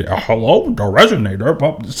fucking idiot. Hello, the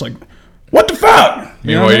resonator. It's like, what the fuck?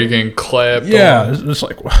 You know, you're getting clapped. Yeah, it's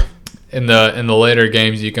like. In the later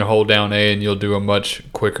games, you can hold down A and you'll do a much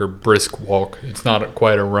quicker, brisk walk. It's not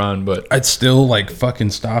quite a run, but it still like fucking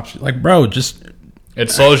stops you. Like, bro, just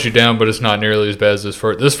it slows you down, but it's not nearly as bad as this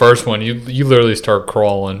first. This first one, you literally start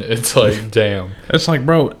crawling. It's like, damn. It's like,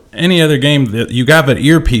 bro, any other game that you got an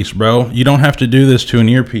earpiece, bro. You don't have to do this to an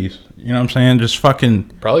earpiece. You know what I'm saying? Just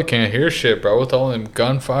fucking probably can't hear shit, bro, with all them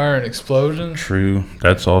gunfire and explosions. True.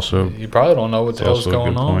 That's also you probably don't know what the hell's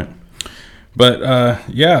going on. Point. But,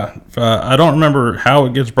 I don't remember how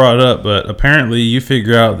it gets brought up, but apparently you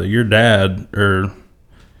figure out that your dad, or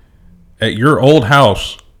at your old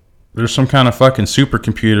house, there's some kind of fucking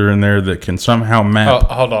supercomputer in there that can somehow map.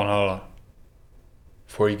 Oh, hold on.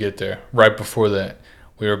 Before you get there, right before that,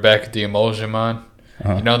 we were back at the emulsion mine.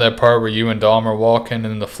 Uh-huh. You know that part where you and Dom are walking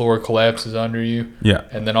and the floor collapses under you? Yeah.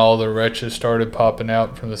 And then all the wretches started popping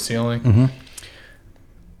out from the ceiling? Mm-hmm.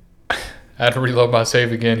 I had to reload my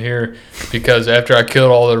save again here because after I killed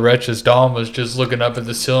all the wretches, Dom was just looking up at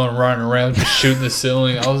the ceiling, running around, just shooting the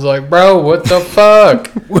ceiling. I was like, bro, what the fuck?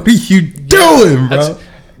 What are you doing, bro?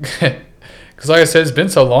 Because like I said, it's been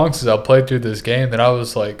so long since I played through this game that I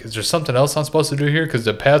was like, is there something else I'm supposed to do here? Because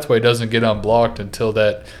the pathway doesn't get unblocked until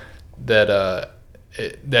that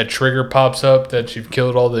trigger pops up that you've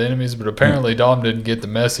killed all the enemies. But apparently Dom didn't get the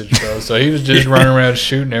message, bro. So he was just running around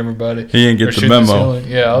shooting everybody. He didn't get the memo.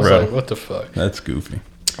 Yeah, I was like, what the fuck? That's goofy.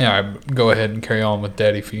 Yeah, all right, go ahead and carry on with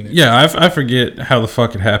Daddy Phoenix. Yeah, I forget how the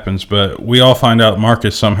fuck it happens, but we all find out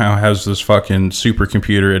Marcus somehow has this fucking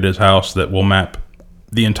supercomputer at his house that will map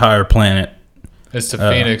the entire planet. It's the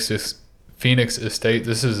Phoenix Estate.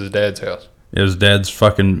 This is his dad's house. His dad's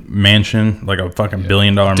fucking mansion, like a fucking $1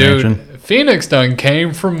 billion mansion. Phoenix done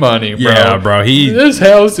came for money, bro. Yeah, bro. This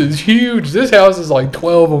house is huge. This house is like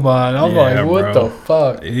 12 of mine. I'm like, what the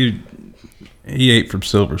fuck? He ate from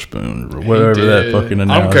Silver Spoon or whatever that fucking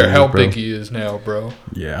analogy I don't care how bro. big he is now, bro.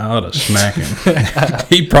 Yeah, I ought to smack him.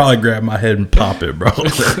 He'd probably grab my head and pop it, bro.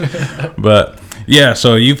 But yeah,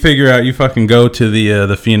 so you figure out, you fucking go to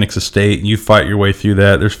the Phoenix Estate and you fight your way through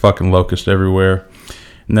that. There's fucking locusts everywhere.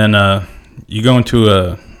 And then you go into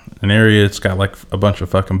an area, it's got like a bunch of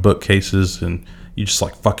fucking bookcases, and you just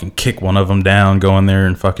like fucking kick one of them down, go in there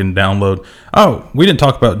and fucking download. Oh, we didn't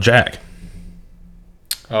talk about Jack.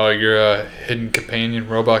 Oh, you're a hidden companion,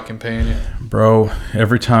 robot companion. Bro,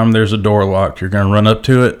 every time there's a door locked, you're going to run up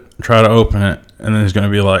to it, try to open it, and then he's going to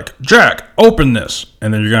be like, Jack, open this.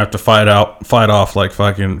 And then you're going to have to fight off like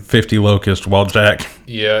fucking 50 locusts while Jack...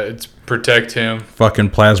 Yeah, it's protect him.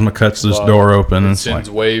 Fucking plasma cuts this door open. It sends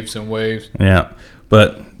waves and waves. Yeah,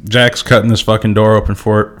 but Jack's cutting this fucking door open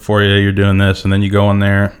for you. You're doing this, and then you go in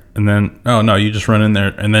there, and then... Oh, no, you just run in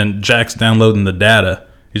there, and then Jack's downloading the data.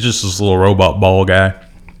 He's just this little robot ball guy.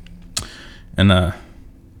 And,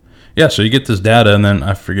 so you get this data, and then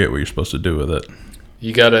I forget what you're supposed to do with it.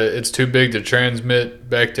 It's too big to transmit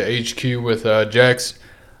back to HQ with Jack's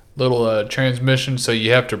little transmission, so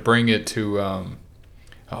you have to bring it to,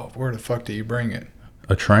 where the fuck do you bring it?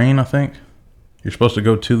 A train, I think. You're supposed to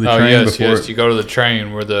go to the train before... Yes, you go to the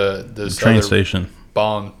train where the train station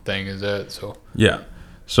bomb thing is at, so... Yeah.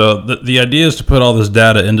 So the idea is to put all this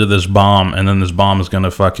data into this bomb, and then this bomb is going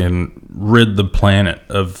to fucking rid the planet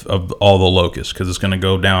of all the locusts, because it's going to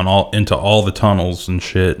go down into all the tunnels and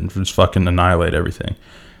shit and just fucking annihilate everything.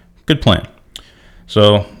 Good plan.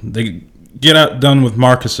 So get out done with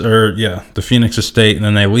Marcus, the Phoenix estate, and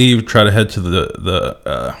then they leave, try to head to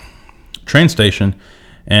the train station,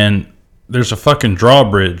 and there's a fucking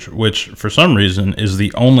drawbridge, which for some reason is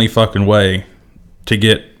the only fucking way to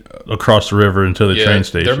get across the river into the train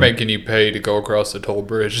station. They're making you pay to go across the toll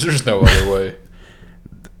bridge. There's no other way.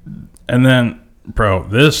 And then, bro,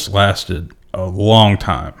 this lasted a long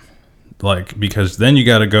time. Like, because then you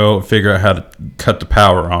got to go figure out how to cut the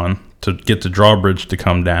power on to get the drawbridge to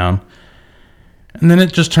come down. And then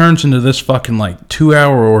it just turns into this fucking,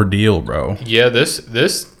 2-hour ordeal, bro. Yeah,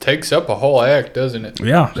 this takes up a whole act, doesn't it?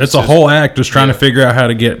 Yeah, it's a whole act just trying to figure out how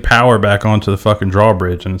to get power back onto the fucking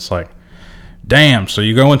drawbridge. And it's like, damn. So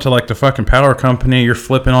you go into, the fucking power company, you're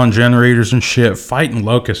flipping on generators and shit, fighting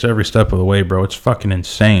locusts every step of the way, bro. It's fucking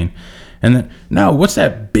insane. And then, no, what's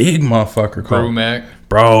that big motherfucker called? Brumac.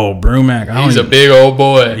 Bro, Brumac. He's a big old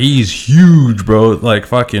boy. He's huge, bro.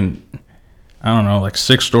 Fucking, I don't know,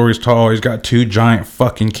 6 stories tall. He's got 2 giant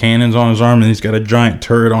fucking cannons on his arm, and he's got a giant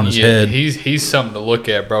turret on his head. He's something to look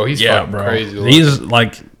at, bro. He's fucking crazy looking. He's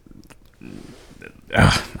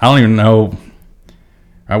I don't even know.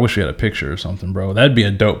 I wish we had a picture or something, bro. That'd be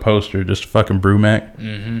a dope poster, just fucking Brumac.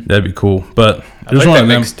 Mm-hmm. That'd be cool. But there's one of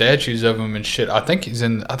them. Make statues of him and shit. I think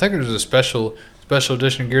there's a special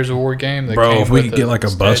edition Gears of War game. That bro, if we could get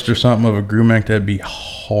a bust or something of a Brumac, that'd be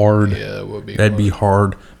hard. Yeah, it would be. That'd be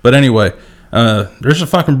hard. But anyway, there's a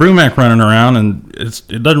fucking Brumac running around, and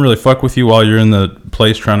it doesn't really fuck with you while you're in the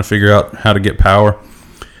place trying to figure out how to get power.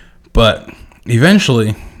 But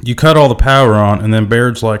eventually, you cut all the power on, and then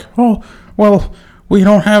Baird's like, oh, well, we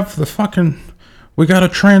don't have the fucking, we got a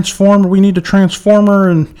transformer, we need a transformer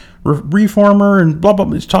and reformer and blah, blah,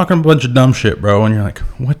 blah. He's talking a bunch of dumb shit, bro. And you're like,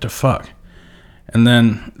 what the fuck? And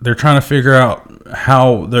then they're trying to figure out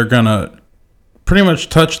how they're going to pretty much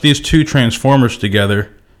touch these 2 transformers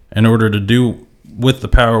together in order to do with the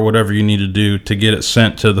power whatever you need to do to get it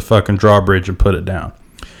sent to the fucking drawbridge and put it down.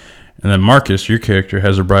 And then Marcus, your character,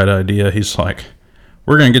 has a bright idea. He's like,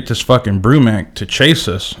 we're going to get this fucking Brumac to chase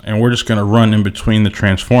us, and we're just going to run in between the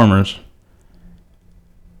transformers,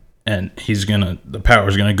 and the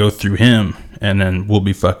power's going to go through him, and then we'll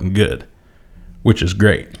be fucking good, which is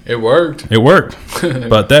great. It worked. But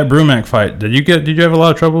that Brumac fight, did you have a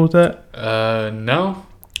lot of trouble with that? No.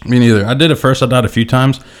 Me neither. I did it first. I died a few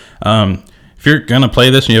times. If you're going to play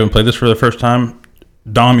this and you haven't played this for the first time,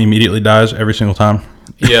 Dom immediately dies every single time.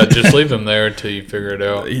 Yeah, just leave him there until you figure it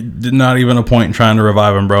out. Not even a point in trying to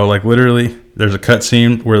revive him, bro. Literally, there's a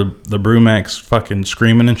cutscene where the Brumac's fucking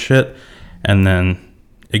screaming and shit, and then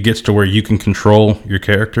it gets to where you can control your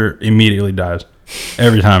character, immediately dies.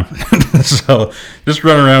 Every time. So, just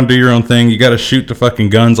run around, do your own thing. You got to shoot the fucking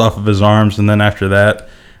guns off of his arms, and then after that,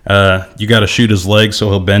 you got to shoot his legs so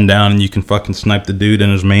he'll bend down, and you can fucking snipe the dude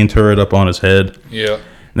in his main turret up on his head. Yeah.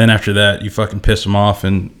 And then after that, you fucking piss him off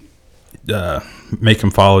and make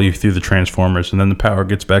him follow you through the transformers, and then the power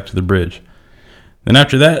gets back to the bridge. Then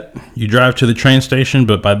after that, you drive to the train station,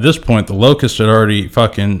 but by this point, the Locust had already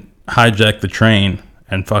fucking hijacked the train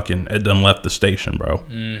and fucking it done left the station, bro.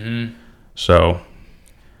 Mm-hmm. So,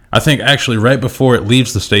 I think actually right before it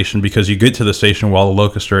leaves the station, because you get to the station while the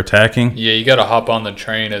Locusts are attacking. Yeah, you gotta hop on the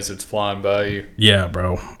train as it's flying by you. Yeah,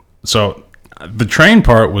 bro. So, the train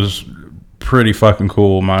part was pretty fucking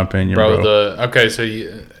cool, in my opinion, bro. So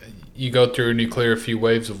you go through and you clear a few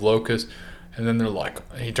waves of locusts, and then they're like,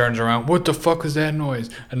 he turns around, what the fuck was that noise?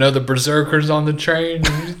 Another berserker's on the train.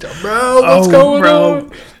 Bro, what's going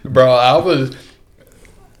on? Bro, I was,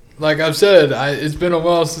 like I've said, it's been a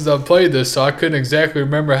while since I've played this, so I couldn't exactly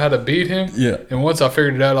remember how to beat him. Yeah. And once I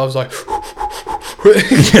figured it out, I was like,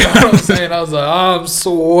 you know what I'm saying? I was like, I'm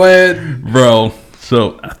sweating. Bro.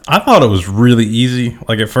 So I thought it was really easy.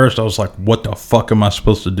 At first I was like, what the fuck am I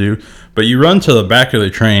supposed to do? But you run to the back of the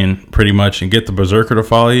train pretty much and get the berserker to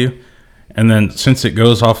follow you. And then since it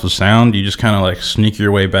goes off the sound, you just kind of sneak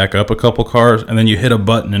your way back up a couple cars, and then you hit a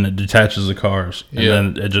button and it detaches the cars.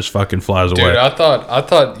 And then it just fucking flies away. Dude, I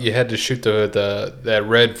thought you had to shoot that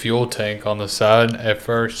red fuel tank on the side at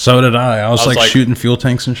first. So did I. I was like shooting fuel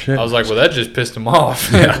tanks and shit. I was like, well, that just pissed him off.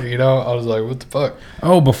 Yeah. I was like, what the fuck?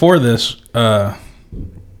 Oh, before this, I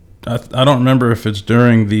don't remember if it's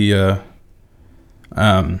during the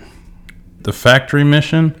factory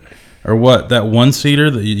mission or what, that one-seater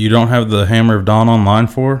that you don't have the Hammer of Dawn online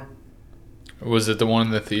for. Was it the one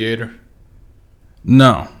in the theater?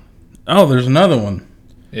 No. Oh, there's another one.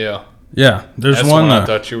 Yeah. Yeah, there's That's one. I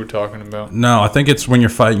thought you were talking about. No, I think it's when you're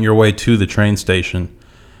fighting your way to the train station.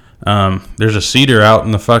 There's a seater out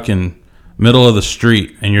in the fucking middle of the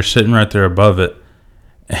street, and you're sitting right there above it.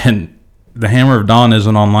 And the Hammer of Dawn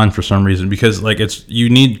isn't online for some reason because like you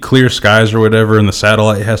need clear skies or whatever, and the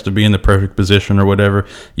satellite has to be in the perfect position or whatever.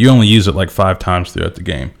 You only use it like 5 times throughout the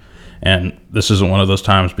game, and this isn't one of those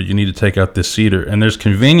times. But you need to take out this cedar, and there's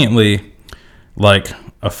conveniently like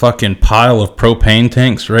a fucking pile of propane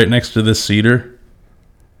tanks right next to this cedar,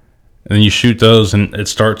 and then you shoot those, and it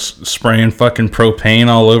starts spraying fucking propane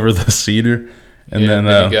all over the cedar. And then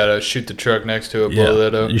you gotta shoot the truck next to it, blow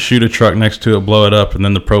that up. You shoot a truck next to it, blow it up, and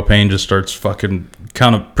then the propane just starts fucking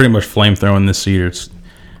kind of pretty much flamethrowing this cedar.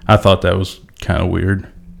 I thought that was kind of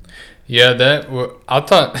weird. Yeah, I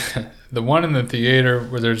thought the one in the theater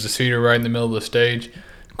where there's a cedar right in the middle of the stage.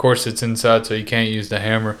 Of course, it's inside, so you can't use the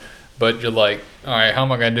hammer. But you're like, all right, how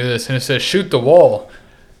am I gonna do this? And it says shoot the wall.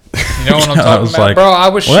 You know what I'm talking about, like, bro? I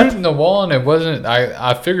was what? shooting the wall, and it wasn't.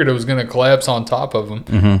 I figured it was gonna collapse on top of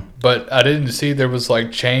them, but I didn't see there was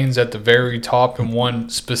like chains at the very top in one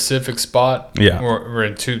specific spot. Yeah, or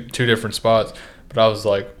in two different spots. But I was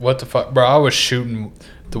like, what the fuck, bro? I was shooting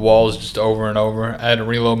the walls just over and over. I had to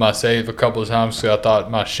reload my save a couple of times because I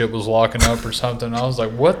thought my shit was locking up or something. I was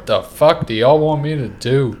like, what the fuck do y'all want me to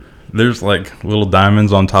do? There's like little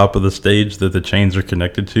diamonds on top of the stage that the chains are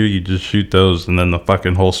connected to. You just shoot those, and then the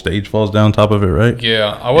fucking whole stage falls down on top of it, right?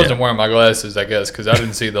 Yeah, I wasn't wearing my glasses, I guess, because I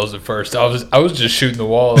didn't see those at first. I was just shooting the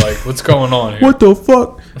wall, like, what's going on here? What the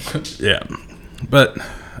fuck? Yeah, but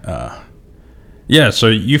yeah. So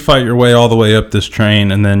you fight your way all the way up this train,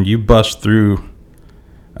 and then you bust through,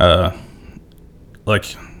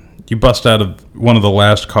 like, you bust out of one of the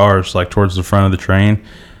last cars, like towards the front of the train,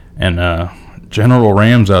 and General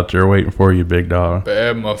Ram's out there waiting for you, big dog.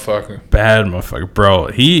 Bad motherfucker. Bad motherfucker. Bro,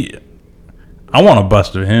 I want a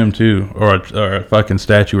bust of him, too. Or a fucking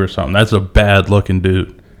statue or something. That's a bad looking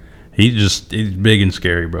dude. He's big and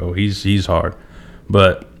scary, bro. He's hard.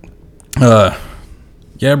 But,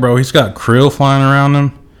 yeah, bro, he's got krill flying around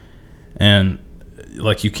him. And,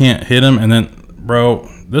 like, you can't hit him. And then, bro,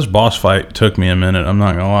 this boss fight took me a minute. I'm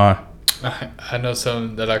not going to lie. I know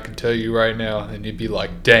something that I can tell you right now, and you'd be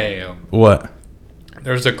like, damn. What?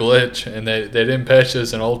 There's a glitch, and they didn't patch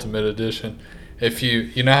this in Ultimate Edition. If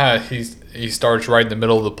you know how he starts right in the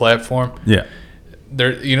middle of the platform? Yeah.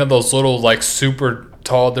 There, you know those little, like, super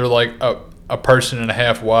tall, they're like a person and a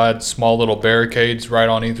half wide, small little barricades right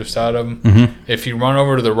on either side of them. Mm-hmm. If you run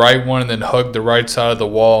over to the right one and then hug the right side of the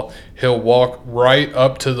wall, he'll walk right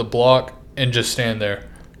up to the block and just stand there.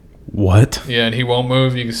 What? Yeah, and he won't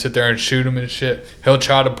move. You can sit there and shoot him and shit. He'll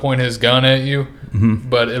try to point his gun at you,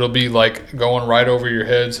 but it'll be like going right over your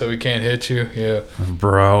head so he can't hit you. Yeah.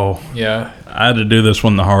 Bro. Yeah. I had to do this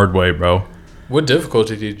one the hard way, bro. What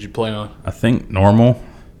difficulty did you play on? I think normal.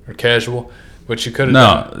 Or casual? Which you could have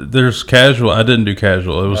done. No, there's casual. I didn't do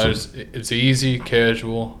casual. It's easy,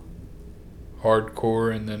 casual,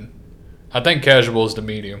 hardcore, and then I think casual is the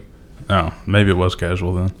medium. Oh, maybe it was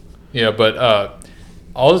casual then. Yeah, but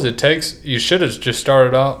all it takes, you should have just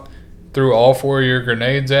started out, threw all 4 of your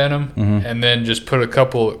grenades at him, and then just put a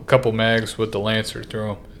couple mags with the Lancer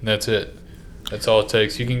through him, and that's it. That's all it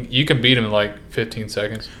takes. You can beat him in like 15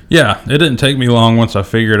 seconds. Yeah, it didn't take me long once I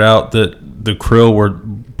figured out that the krill were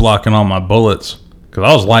blocking all my bullets, because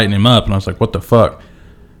I was lighting him up, and I was like, what the fuck?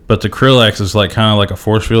 But the krill X is like kind of like a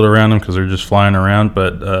force field around them because they're just flying around,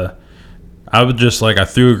 but I would just I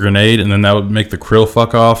threw a grenade and then that would make the krill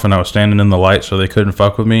fuck off, and I was standing in the light so they couldn't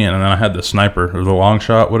fuck with me, and then I had the sniper or the long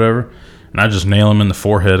shot, whatever, and I just nail him in the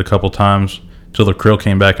forehead a couple times till the krill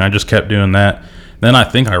came back, and I just kept doing that. Then I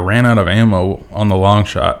think I ran out of ammo on the long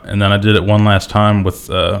shot, and then I did it one last time with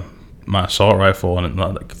my assault rifle, and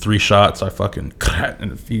like 3 shots I fucking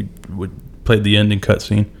and he played the ending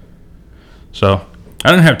cutscene. So I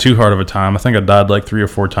didn't have too hard of a time. I think I died like 3 or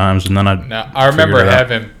 4 times, and then I remember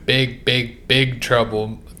having big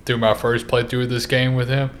trouble through my first playthrough of this game with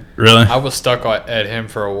him. Really? I was stuck at him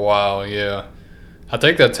for a while, yeah. I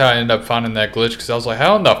think that's how I ended up finding that glitch, because I was like,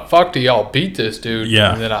 how in the fuck do y'all beat this dude?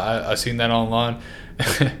 Yeah. And then I seen that online.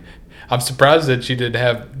 I'm surprised that you didn't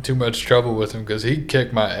have too much trouble with him, because he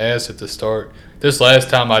kicked my ass at the start. This last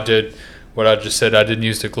time I did what I just said, I didn't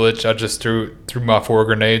use the glitch. I just threw my 4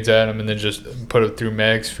 grenades at him and then just put it through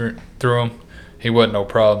mags through him. He wasn't no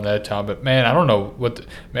problem that time. But, man, I don't know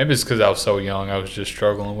maybe it's because I was so young. I was just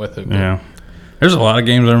struggling with it. Yeah. There's a lot of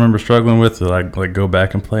games I remember struggling with that I like go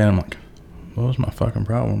back and play, and I'm like, what was my fucking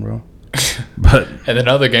problem, bro? But and then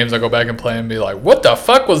other games I go back and play and be like, what the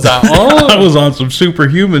fuck was I on? I was on some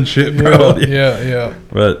superhuman shit, bro. Yeah.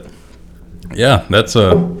 But, yeah, that's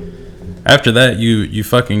after that,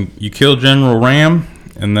 you kill General Ram,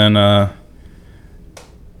 and then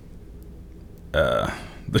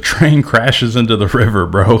the train crashes into the river,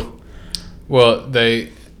 bro. Well,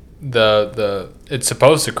 they it's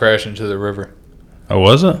supposed to crash into the river. Oh,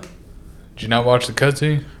 was it? Did you not watch the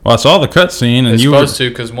cutscene? Well, I saw the cutscene, and It's you supposed to,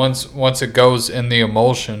 because once it goes in the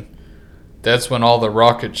emulsion, that's when all the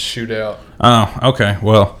rockets shoot out. Oh, okay.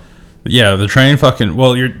 Well, yeah, the train fucking...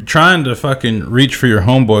 Well, you're trying to fucking reach for your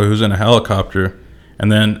homeboy who's in a helicopter,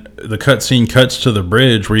 and then the cutscene cuts to the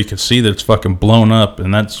bridge where you can see that it's fucking blown up,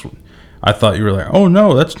 and that's... I thought you were like, oh,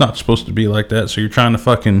 no, that's not supposed to be like that. So you're trying to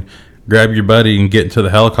fucking grab your buddy and get into the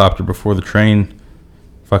helicopter before the train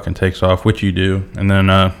fucking takes off, which you do. And then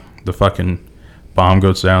the fucking bomb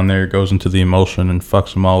goes down there, goes into the emulsion, and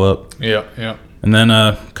fucks them all up. Yeah, yeah. And then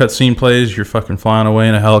cutscene plays, you're fucking flying away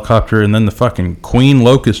in a helicopter, and then the fucking Queen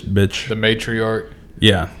Locust bitch. The matriarch.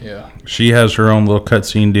 Yeah. Yeah. She has her own little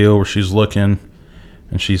cutscene deal where she's looking,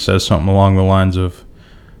 and she says something along the lines of,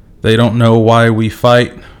 they don't know why we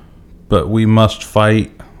fight, but we must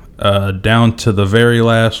fight down to the very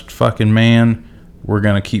last fucking man. We're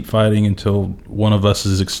going to keep fighting until one of us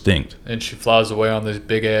is extinct. And she flies away on this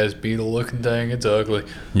big-ass beetle-looking thing. It's ugly.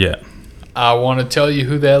 Yeah. I want to tell you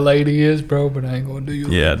who that lady is, bro, but I ain't going to do you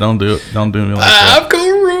like Yeah, don't do it. Don't do me like that. I'm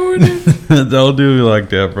going to ruin it. Don't do me like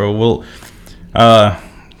that, bro. Well,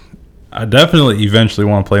 I definitely eventually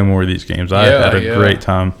want to play more of these games. I've had a great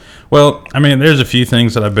time. Well, I mean, there's a few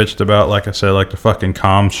things that I bitched about, like I said, like the fucking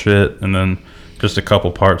comms shit, and then just a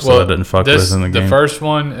couple parts that I didn't fuck with in the game. The first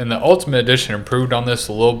one and the Ultimate Edition improved on this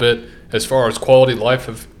a little bit as far as quality life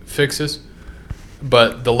of fixes,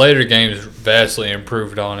 but the later games vastly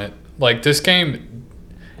improved on it. Like this game,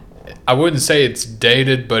 I wouldn't say it's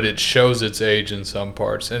dated, but it shows its age in some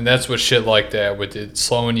parts, and that's what shit like that, with it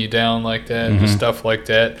slowing you down like that, and stuff like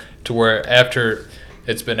that, to where after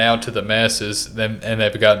it's been out to the masses, and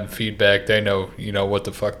they've gotten feedback, they know, what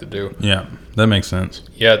the fuck to do. Yeah, that makes sense.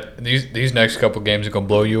 Yeah, these next couple games are gonna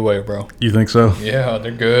blow you away, bro. You think so? Yeah,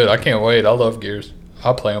 they're good. I can't wait. I love Gears.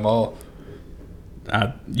 I'll play them all.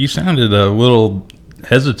 You sounded a little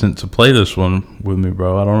hesitant to play this one with me,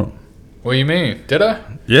 bro. I don't. What do you mean? Did I?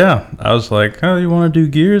 Yeah, I was like, oh, you want to do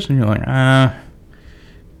Gears? And you're like,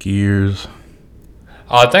 Gears.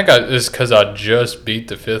 I think it's because I just beat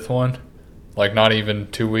the 5th one, like not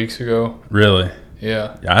even 2 weeks ago. Really?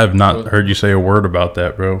 Yeah. I have not heard you say a word about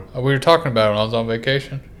that, bro. We were talking about it when I was on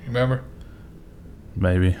vacation. You remember?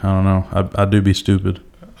 Maybe. I don't know. I do be stupid.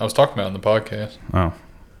 I was talking about it on the podcast. Oh,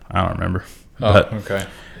 I don't remember. Oh, But okay.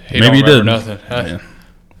 maybe you did. Nothing. Yeah.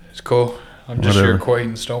 It's cool. I'm just your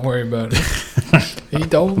acquaintance. Don't worry about it. He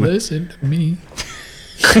don't listen to me.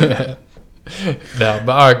 No, but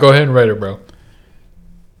all right, go ahead and rate it, bro.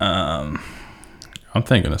 I'm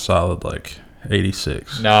thinking a solid like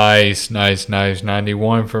 86. Nice.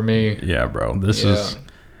 91 for me. Yeah, bro. This is.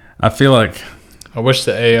 I feel like. I wish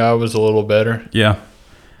the AI was a little better. Yeah.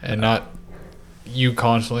 And not you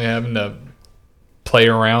constantly having to play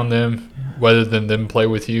around them, rather than them play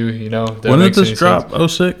with you. When did this drop?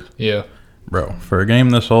 06? Yeah. Bro, for a game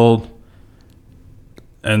this old,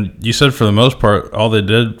 and you said for the most part, all they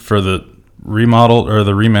did for the remodel or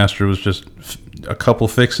the remaster was just a couple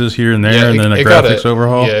fixes here and there, and then a graphics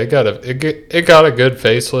overhaul. Yeah, it got a good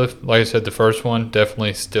facelift. Like I said, the first one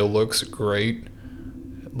definitely still looks great,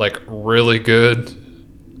 like really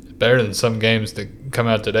good, better than some games that come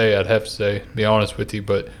out today. I'd have to say, to be honest with you,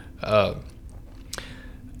 but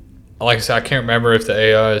like I said, I can't remember if the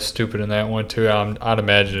AI is stupid in that one too. I'd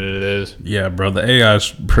imagine it is. Yeah, bro, the AI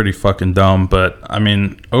is pretty fucking dumb, but I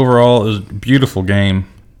mean, overall, it was a beautiful game,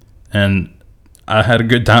 and I had a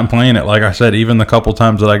good time playing it. Like I said, even the couple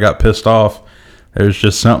times that I got pissed off, there's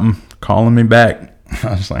just something calling me back.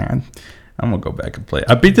 I was like, I'm gonna go back and play.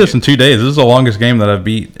 I beat this in 2 days. This is the longest game that I've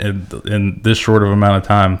beat in this short of amount of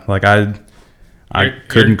time. Like I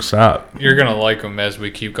couldn't stop. You're gonna like them as we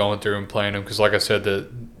keep going through and playing them, because like I said, the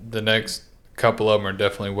next couple of them are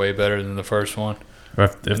definitely way better than the first one.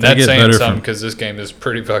 If and they that's get saying better something, because this game is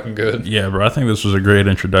pretty fucking good. Yeah, bro. I think this was a great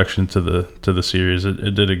introduction to the series.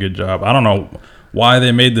 It did a good job. I don't know why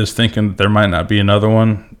they made this thinking that there might not be another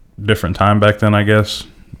one. Different time back then, I guess.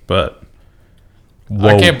 But whoa.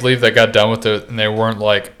 I can't believe they got done with it and they weren't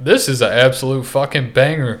like, this is an absolute fucking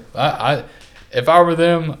banger. If I were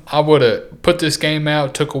them, I would have put this game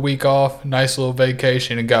out, took a week off, nice little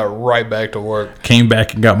vacation, and got right back to work. Came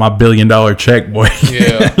back and got my $1 billion check, boy.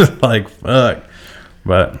 Yeah. Like, fuck.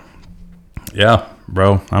 But, yeah,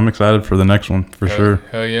 bro, I'm excited for the next one, for sure.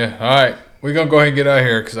 Hell yeah. All right. We're going to go ahead and get out of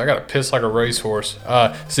here because I got to piss like a racehorse.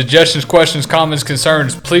 Suggestions, questions, comments,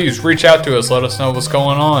 concerns, please reach out to us. Let us know what's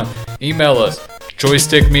going on. Email us.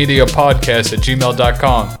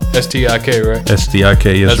 joystickmediapodcast@gmail.com. STIK, right?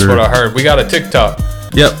 STIK, yes, That's sir. what I heard. We got a TikTok.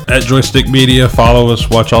 Yep, at Joystick Media. Follow us.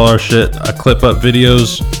 Watch all our shit. I clip up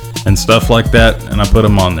videos. and stuff like that, and I put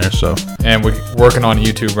them on there. So, And we're working on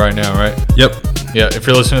YouTube right now, right? yep. Yeah, if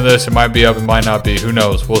you're listening to this, it might be up, it might not be. Who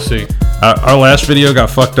knows? We'll see. Our last video got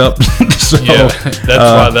fucked up, so Yeah, that's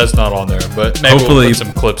why that's not on there. But maybe hopefully- we'll put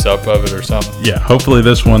some clips up of it or something. yeah. Hopefully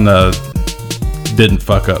this one didn't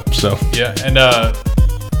fuck up. So Yeah, and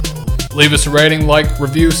leave us a rating, like,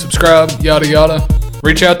 review, subscribe, yada yada.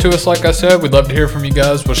 Reach out to us, like I said. We'd love to hear from you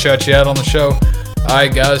guys. We'll shout you out on the show. All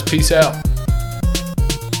right, guys. Peace out.